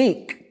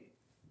speak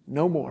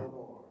no more.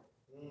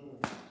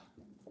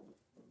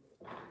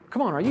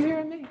 Come on, are you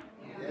hearing me?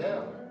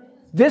 Yeah.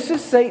 This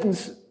is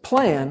Satan's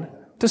plan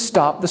to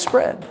stop the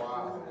spread.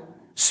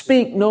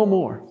 Speak no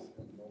more.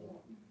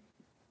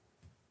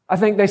 I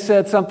think they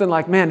said something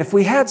like, man, if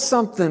we had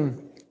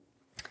something,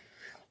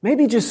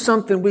 maybe just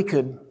something we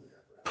could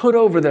put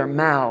over their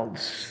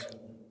mouths.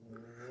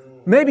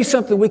 Maybe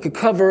something we could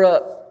cover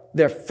up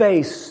their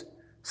face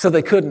so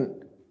they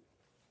couldn't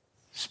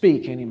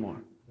speak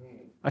anymore.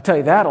 I tell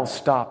you, that'll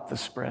stop the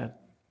spread.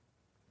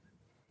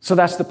 So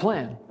that's the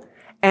plan.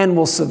 And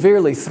will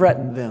severely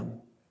threaten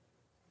them.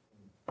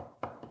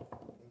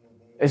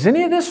 Is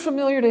any of this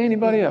familiar to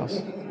anybody else?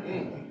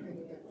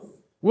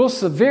 We'll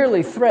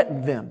severely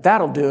threaten them.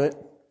 That'll do it.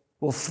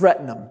 We'll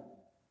threaten them.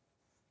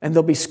 And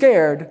they'll be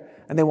scared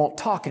and they won't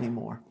talk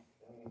anymore.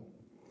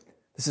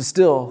 This is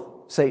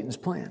still Satan's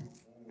plan.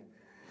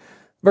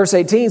 Verse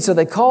 18, so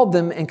they called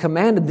them and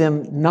commanded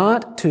them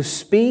not to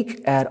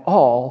speak at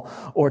all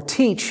or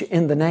teach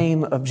in the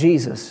name of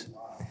Jesus.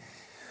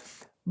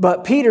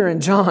 But Peter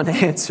and John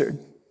answered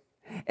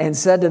and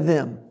said to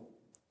them,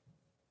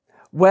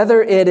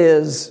 whether it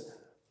is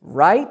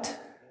right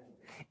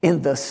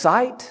in the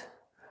sight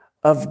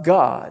of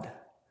God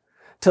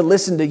to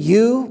listen to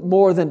you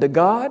more than to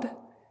God,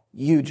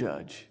 you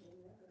judge.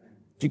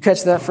 Did you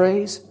catch that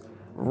phrase?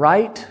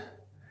 Right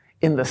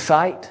in the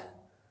sight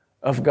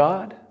of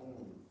God.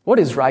 What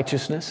is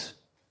righteousness?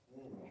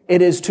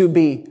 It is to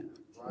be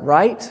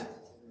right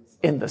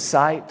in the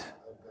sight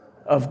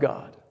of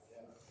God.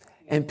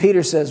 And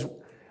Peter says,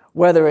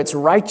 whether it's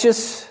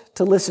righteous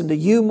to listen to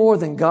you more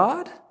than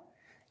God,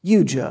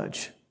 you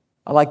judge.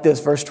 I like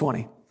this, verse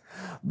 20.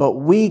 But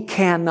we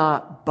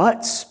cannot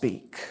but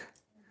speak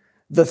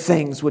the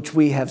things which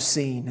we have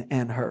seen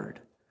and heard.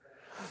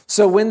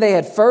 So when they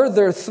had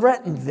further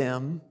threatened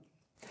them,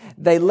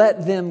 they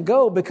let them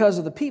go because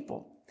of the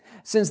people,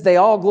 since they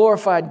all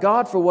glorified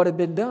God for what had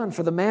been done.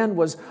 For the man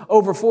was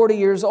over 40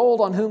 years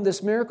old on whom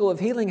this miracle of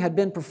healing had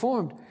been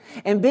performed.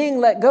 And being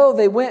let go,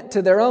 they went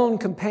to their own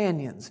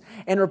companions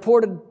and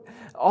reported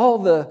all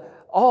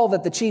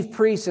that the chief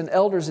priests and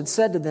elders had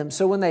said to them.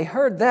 So when they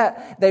heard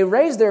that, they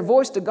raised their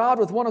voice to God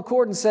with one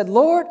accord and said,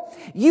 Lord,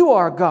 you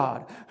are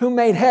God, who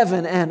made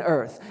heaven and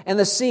earth, and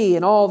the sea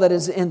and all that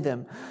is in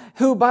them,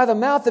 who by the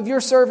mouth of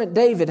your servant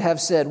David have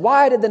said,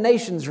 why did the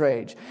nations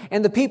rage,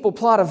 and the people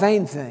plot a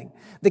vain thing?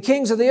 The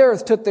kings of the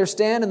earth took their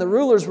stand, and the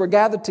rulers were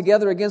gathered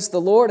together against the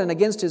Lord and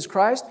against his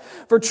Christ.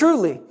 For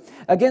truly,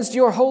 against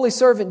your holy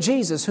servant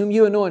Jesus, whom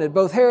you anointed,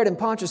 both Herod and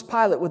Pontius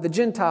Pilate with the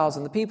Gentiles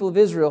and the people of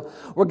Israel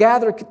were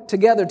gathered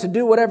together to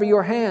do whatever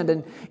your hand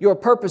and your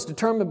purpose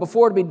determined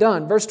before to be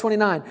done. Verse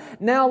 29,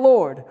 now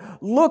Lord,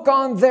 look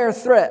on their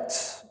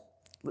threats.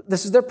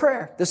 This is their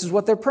prayer. This is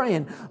what they're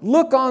praying.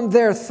 Look on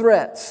their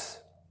threats.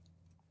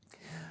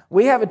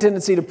 We have a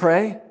tendency to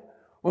pray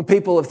when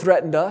people have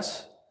threatened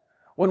us.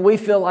 When we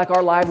feel like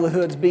our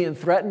livelihood's being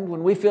threatened,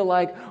 when we feel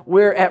like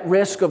we're at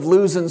risk of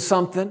losing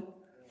something,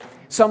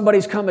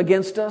 somebody's come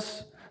against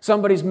us,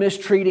 somebody's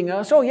mistreating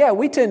us. Oh yeah,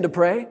 we tend to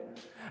pray.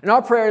 And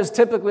our prayer is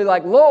typically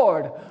like,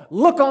 Lord,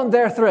 look on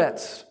their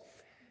threats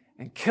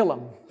and kill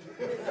them.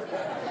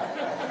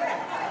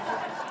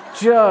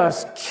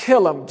 Just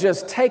kill them.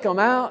 Just take them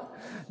out.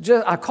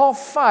 I call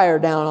fire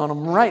down on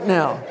them right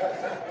now.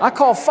 I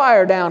call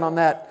fire down on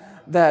that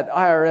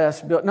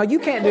IRS bill. No, you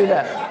can't do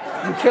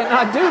that. You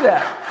cannot do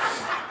that.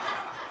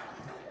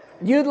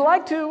 You'd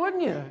like to,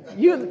 wouldn't you?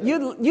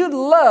 You'd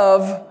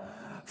love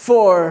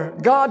for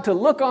God to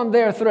look on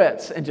their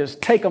threats and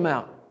just take them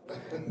out.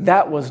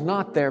 That was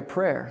not their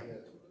prayer.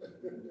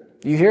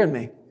 You hearing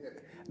me?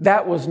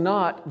 That was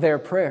not their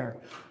prayer.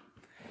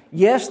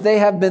 Yes, they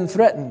have been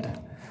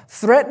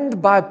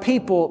threatened by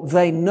people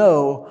they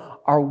know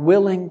are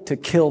willing to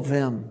kill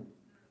them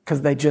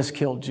because they just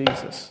killed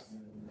Jesus.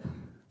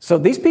 So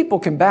these people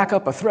can back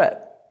up a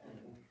threat.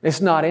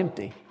 It's not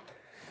empty.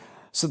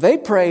 So they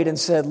prayed and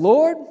said,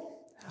 Lord,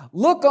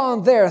 look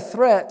on their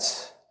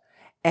threats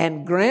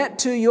and grant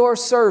to your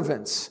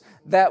servants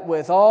that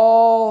with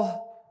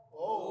all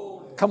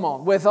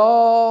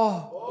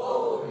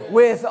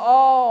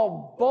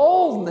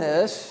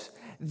boldness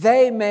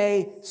they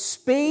may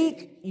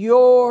speak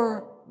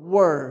your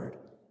word.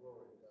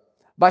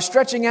 By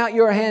stretching out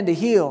your hand to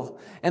heal,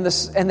 and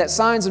that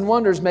signs and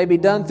wonders may be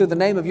done through the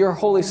name of your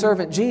holy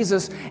servant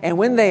Jesus. And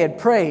when they had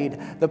prayed,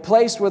 the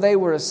place where they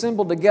were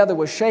assembled together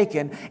was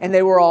shaken, and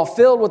they were all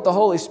filled with the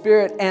Holy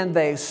Spirit, and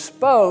they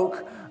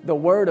spoke the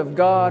word of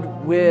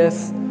God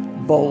with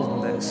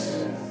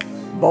boldness.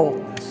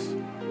 Boldness.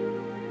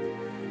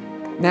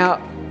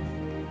 Now,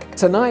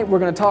 tonight we're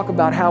going to talk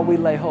about how we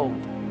lay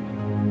hold.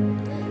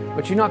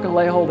 But you're not going to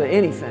lay hold of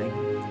anything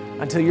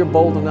until you're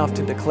bold enough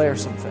to declare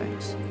some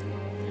things.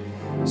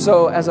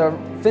 So as I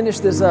finish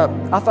this up,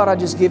 I thought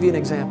I'd just give you an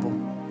example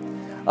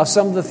of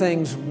some of the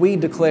things we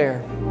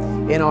declare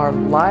in our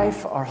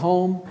life, our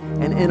home,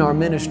 and in our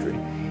ministry.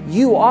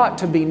 You ought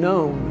to be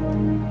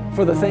known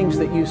for the things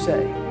that you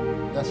say.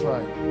 That's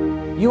right.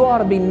 You ought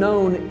to be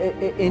known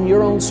in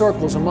your own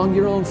circles, among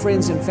your own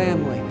friends and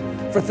family,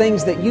 for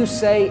things that you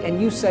say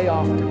and you say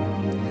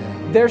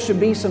often. There should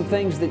be some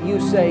things that you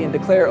say and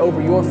declare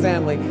over your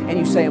family, and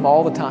you say them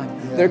all the time.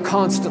 They're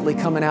constantly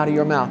coming out of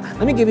your mouth.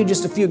 Let me give you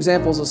just a few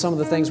examples of some of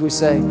the things we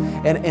say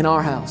in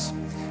our house.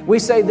 We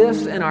say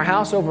this in our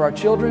house over our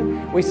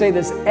children. We say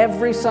this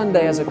every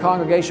Sunday as a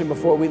congregation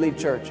before we leave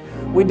church.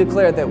 We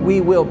declare that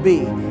we will be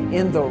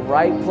in the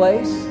right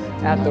place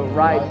at the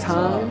right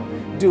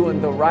time,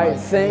 doing the right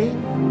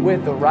thing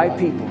with the right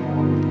people.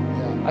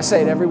 I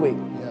say it every week.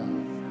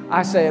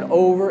 I say it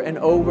over and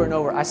over and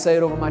over. I say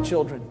it over my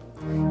children.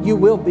 You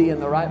will be in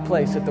the right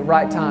place at the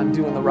right time,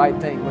 doing the right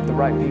thing with the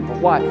right people.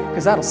 Why?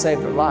 Because that'll save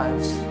their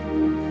lives.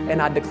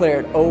 And I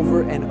declare it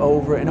over and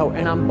over and over.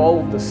 And I'm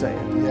bold to say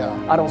it.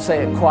 I don't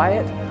say it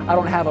quiet. I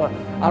don't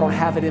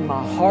have it in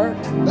my heart.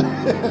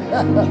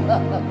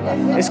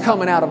 It's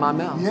coming out of my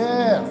mouth.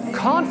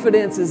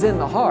 Confidence is in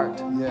the heart.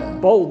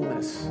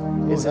 Boldness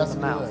is in the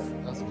mouth.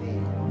 That's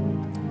good.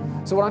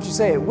 So why don't you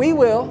say it? We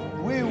will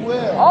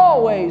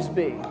always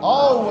be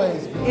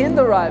in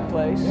the right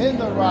place,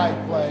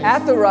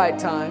 at the right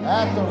time,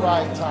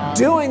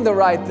 doing the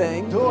right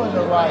thing,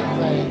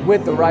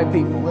 with the right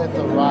people.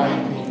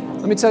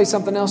 Let me tell you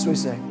something else we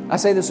say. I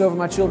say this over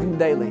my children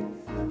daily.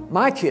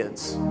 My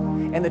kids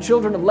and the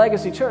children of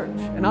Legacy Church,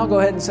 and I'll go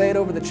ahead and say it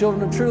over the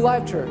children of True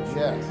Life Church,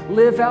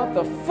 live out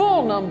the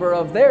full number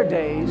of their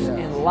days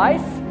in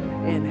life,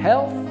 in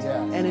health,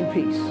 and in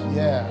peace.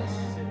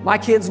 My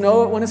kids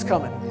know it when it's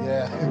coming.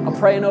 I'm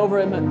praying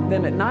over them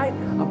at night.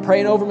 I'm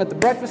praying over them at the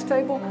breakfast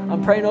table.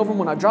 I'm praying over them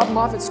when I drop them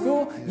off at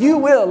school. You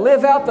will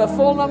live out the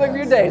full number of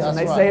your days. And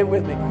they say it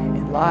with me.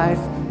 In life,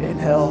 in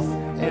health,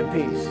 and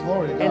peace.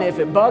 And if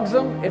it bugs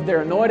them, if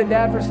they're annoyed at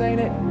Dad for saying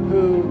it,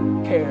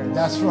 who cares?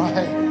 That's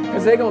right.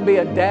 Because they're going to be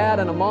a dad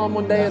and a mom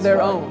one day of their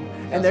own.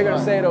 And they're going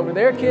to say it over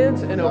their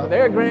kids and over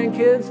their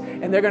grandkids.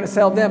 And they're going to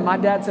tell them, my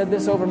dad said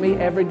this over me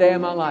every day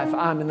of my life.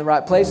 I'm in the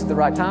right place at the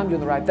right time, doing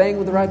the right thing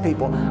with the right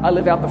people. I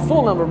live out the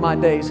full number of my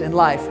days in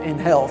life, in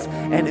health,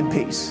 and in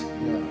peace.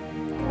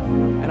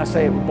 And I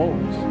say it with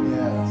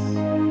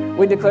boldness.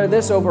 We declare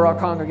this over our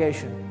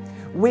congregation.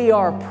 We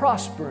are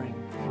prospering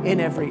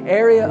in every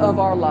area of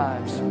our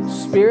lives,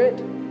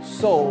 spirit,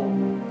 soul,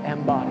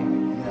 and body.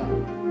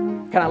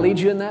 Can I lead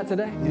you in that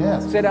today?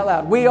 Yes. Say it out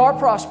loud. We are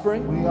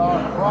prospering. We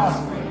are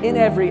prospering in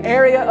every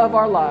area of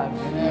our lives.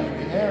 In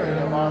every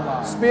area of our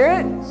lives.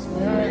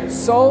 Spirit,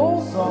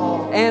 soul,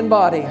 and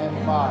body.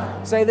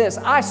 Say this.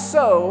 I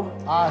sow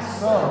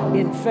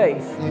in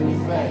faith.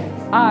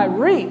 I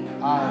reap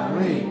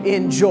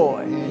in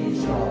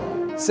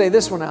joy. Say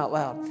this one out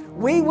loud.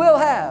 We will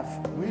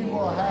have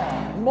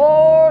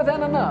more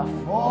than enough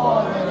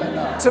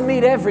to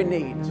meet every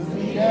need,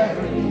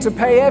 to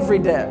pay every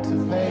debt,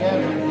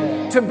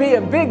 to be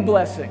a big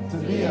blessing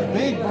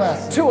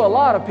to a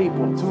lot of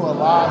people.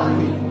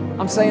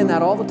 I'm saying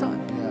that all the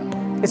time.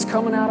 It's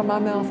coming out of my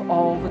mouth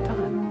all the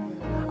time.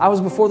 I was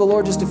before the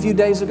Lord just a few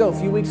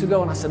weeks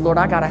ago, and I said, Lord,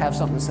 I got to have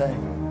something to say.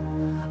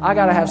 I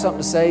got to have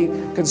something to say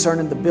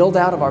concerning the build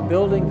out of our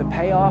building, the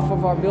payoff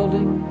of our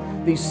building,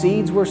 these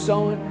seeds we're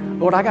sowing.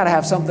 Lord, I got to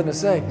have something to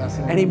say.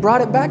 And He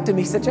brought it back to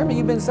me. He said, Jeremy,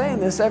 you've been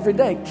saying this every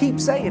day. Keep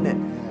saying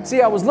it.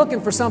 See, I was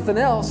looking for something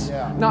else,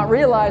 not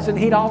realizing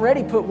He'd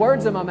already put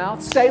words in my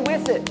mouth. Stay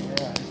with it.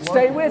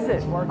 Stay with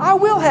it. I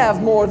will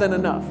have more than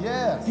enough.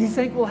 Do you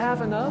think we'll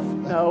have enough?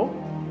 No.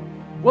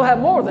 We'll have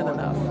more than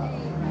enough.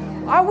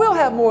 I will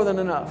have more than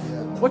enough.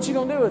 What you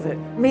going to do with it?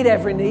 Meet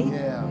every need,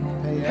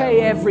 pay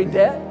every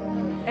debt,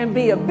 and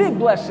be a big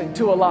blessing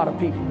to a lot of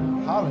people.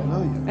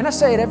 Hallelujah. And I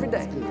say it every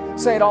day.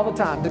 Say it all the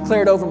time.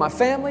 Declare it over my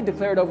family,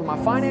 declare it over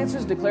my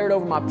finances, declare it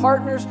over my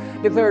partners,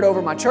 declare it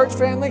over my church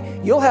family.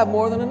 You'll have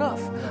more than enough.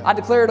 I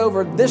declare it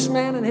over this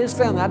man and his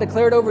family. I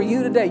declare it over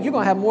you today. You're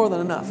going to have more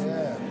than enough.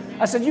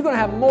 I said, you're going to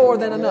have more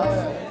than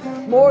enough.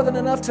 More than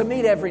enough to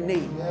meet every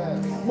need.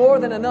 More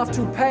than enough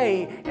to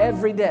pay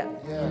every debt.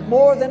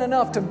 More than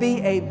enough to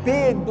be a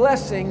big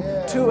blessing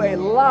to a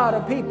lot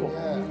of people.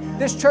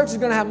 This church is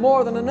going to have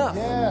more than enough.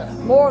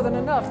 More than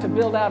enough to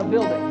build out a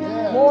building.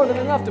 More than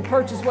enough to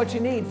purchase what you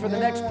need for the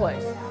next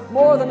place.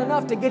 More than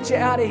enough to get you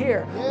out of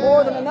here.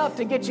 More than enough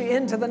to get you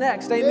into the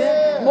next.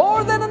 Amen?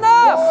 More than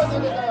enough.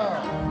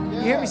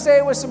 You hear me say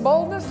it with some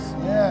boldness?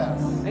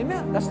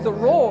 Amen. That's the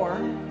roar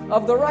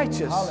of the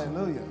righteous.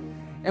 Hallelujah.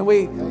 And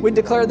we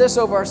declare this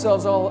over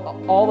ourselves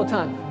all the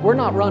time. We're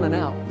not running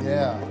out.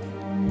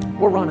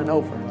 We're running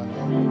over.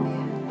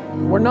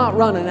 We're not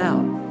running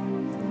out.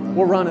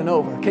 We're running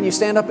over. Can you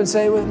stand up and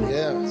say it with me?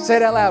 Say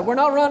it out loud. We're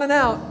not running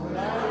out.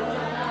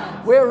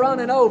 We're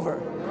running over.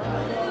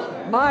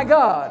 My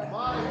God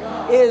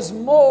is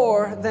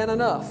more than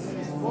enough.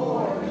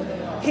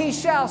 He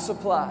shall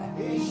supply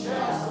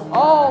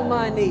all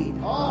my need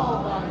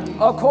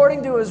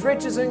according to His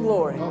riches and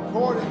glory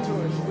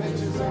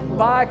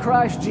by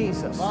Christ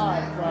Jesus.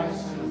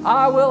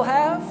 I will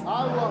have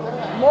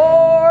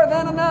more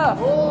than enough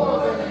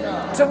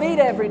to meet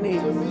every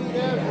need,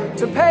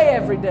 to pay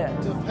every debt,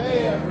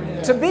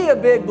 to be a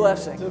big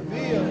blessing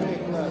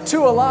to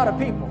a lot of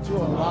people.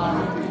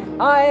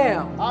 I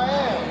am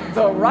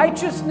the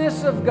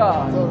righteousness of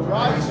God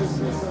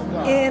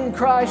in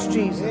Christ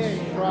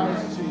Jesus.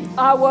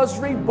 I was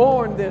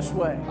reborn this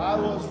way,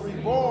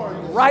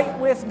 right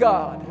with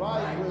God,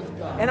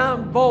 and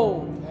I'm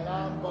bold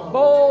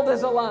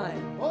as a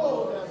lion.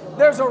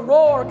 There's a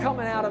roar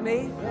coming out of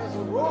me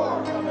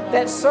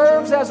that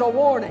serves as a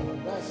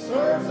warning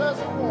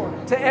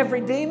to every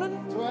demon,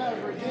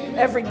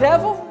 every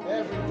devil,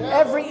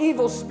 every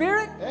evil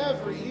spirit.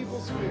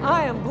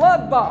 I am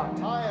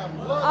blood-bought.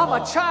 I'm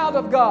a child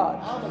of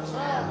God.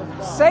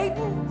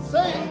 Satan,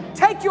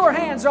 take your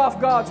hands off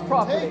God's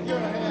property.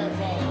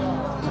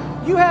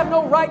 You have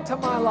no right to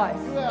my life.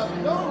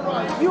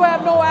 You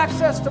have no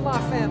access to my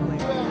family.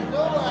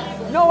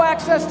 No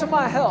access to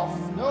my health.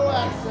 No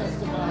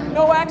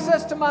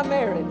access to my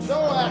marriage.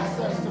 No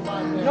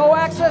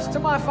access to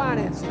my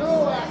finances.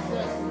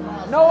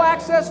 No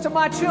access to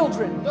my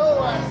children.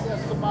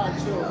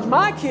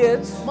 My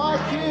kids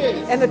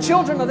and the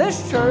children of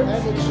this church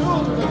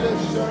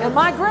and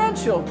my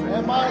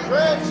grandchildren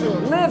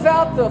live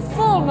out the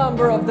full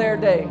number of their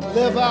days.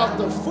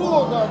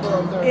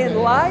 In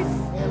life,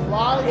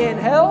 in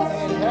health,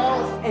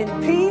 in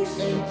peace,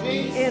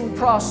 in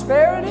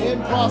prosperity,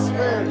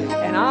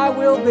 and I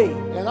will be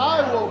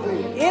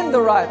in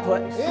the right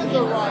place,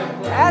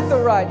 at the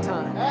right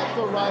time,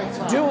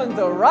 doing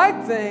the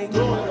right thing,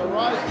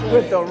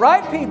 with the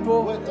right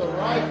people,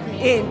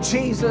 in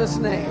Jesus'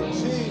 name.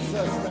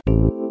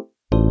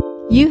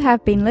 You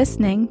have been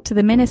listening to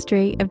the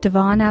ministry of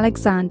Devon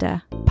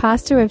Alexander,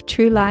 pastor of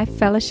True Life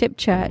Fellowship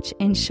Church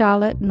in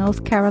Charlotte,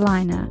 North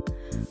Carolina.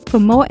 For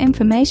more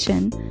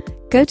information,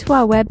 go to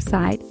our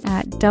website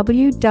at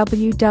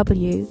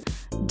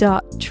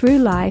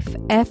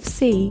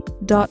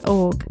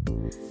www.truelifefc.org.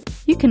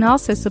 You can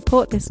also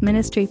support this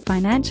ministry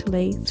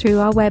financially through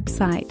our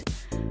website.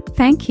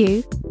 Thank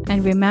you,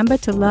 and remember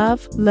to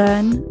love,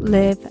 learn,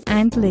 live,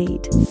 and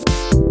lead.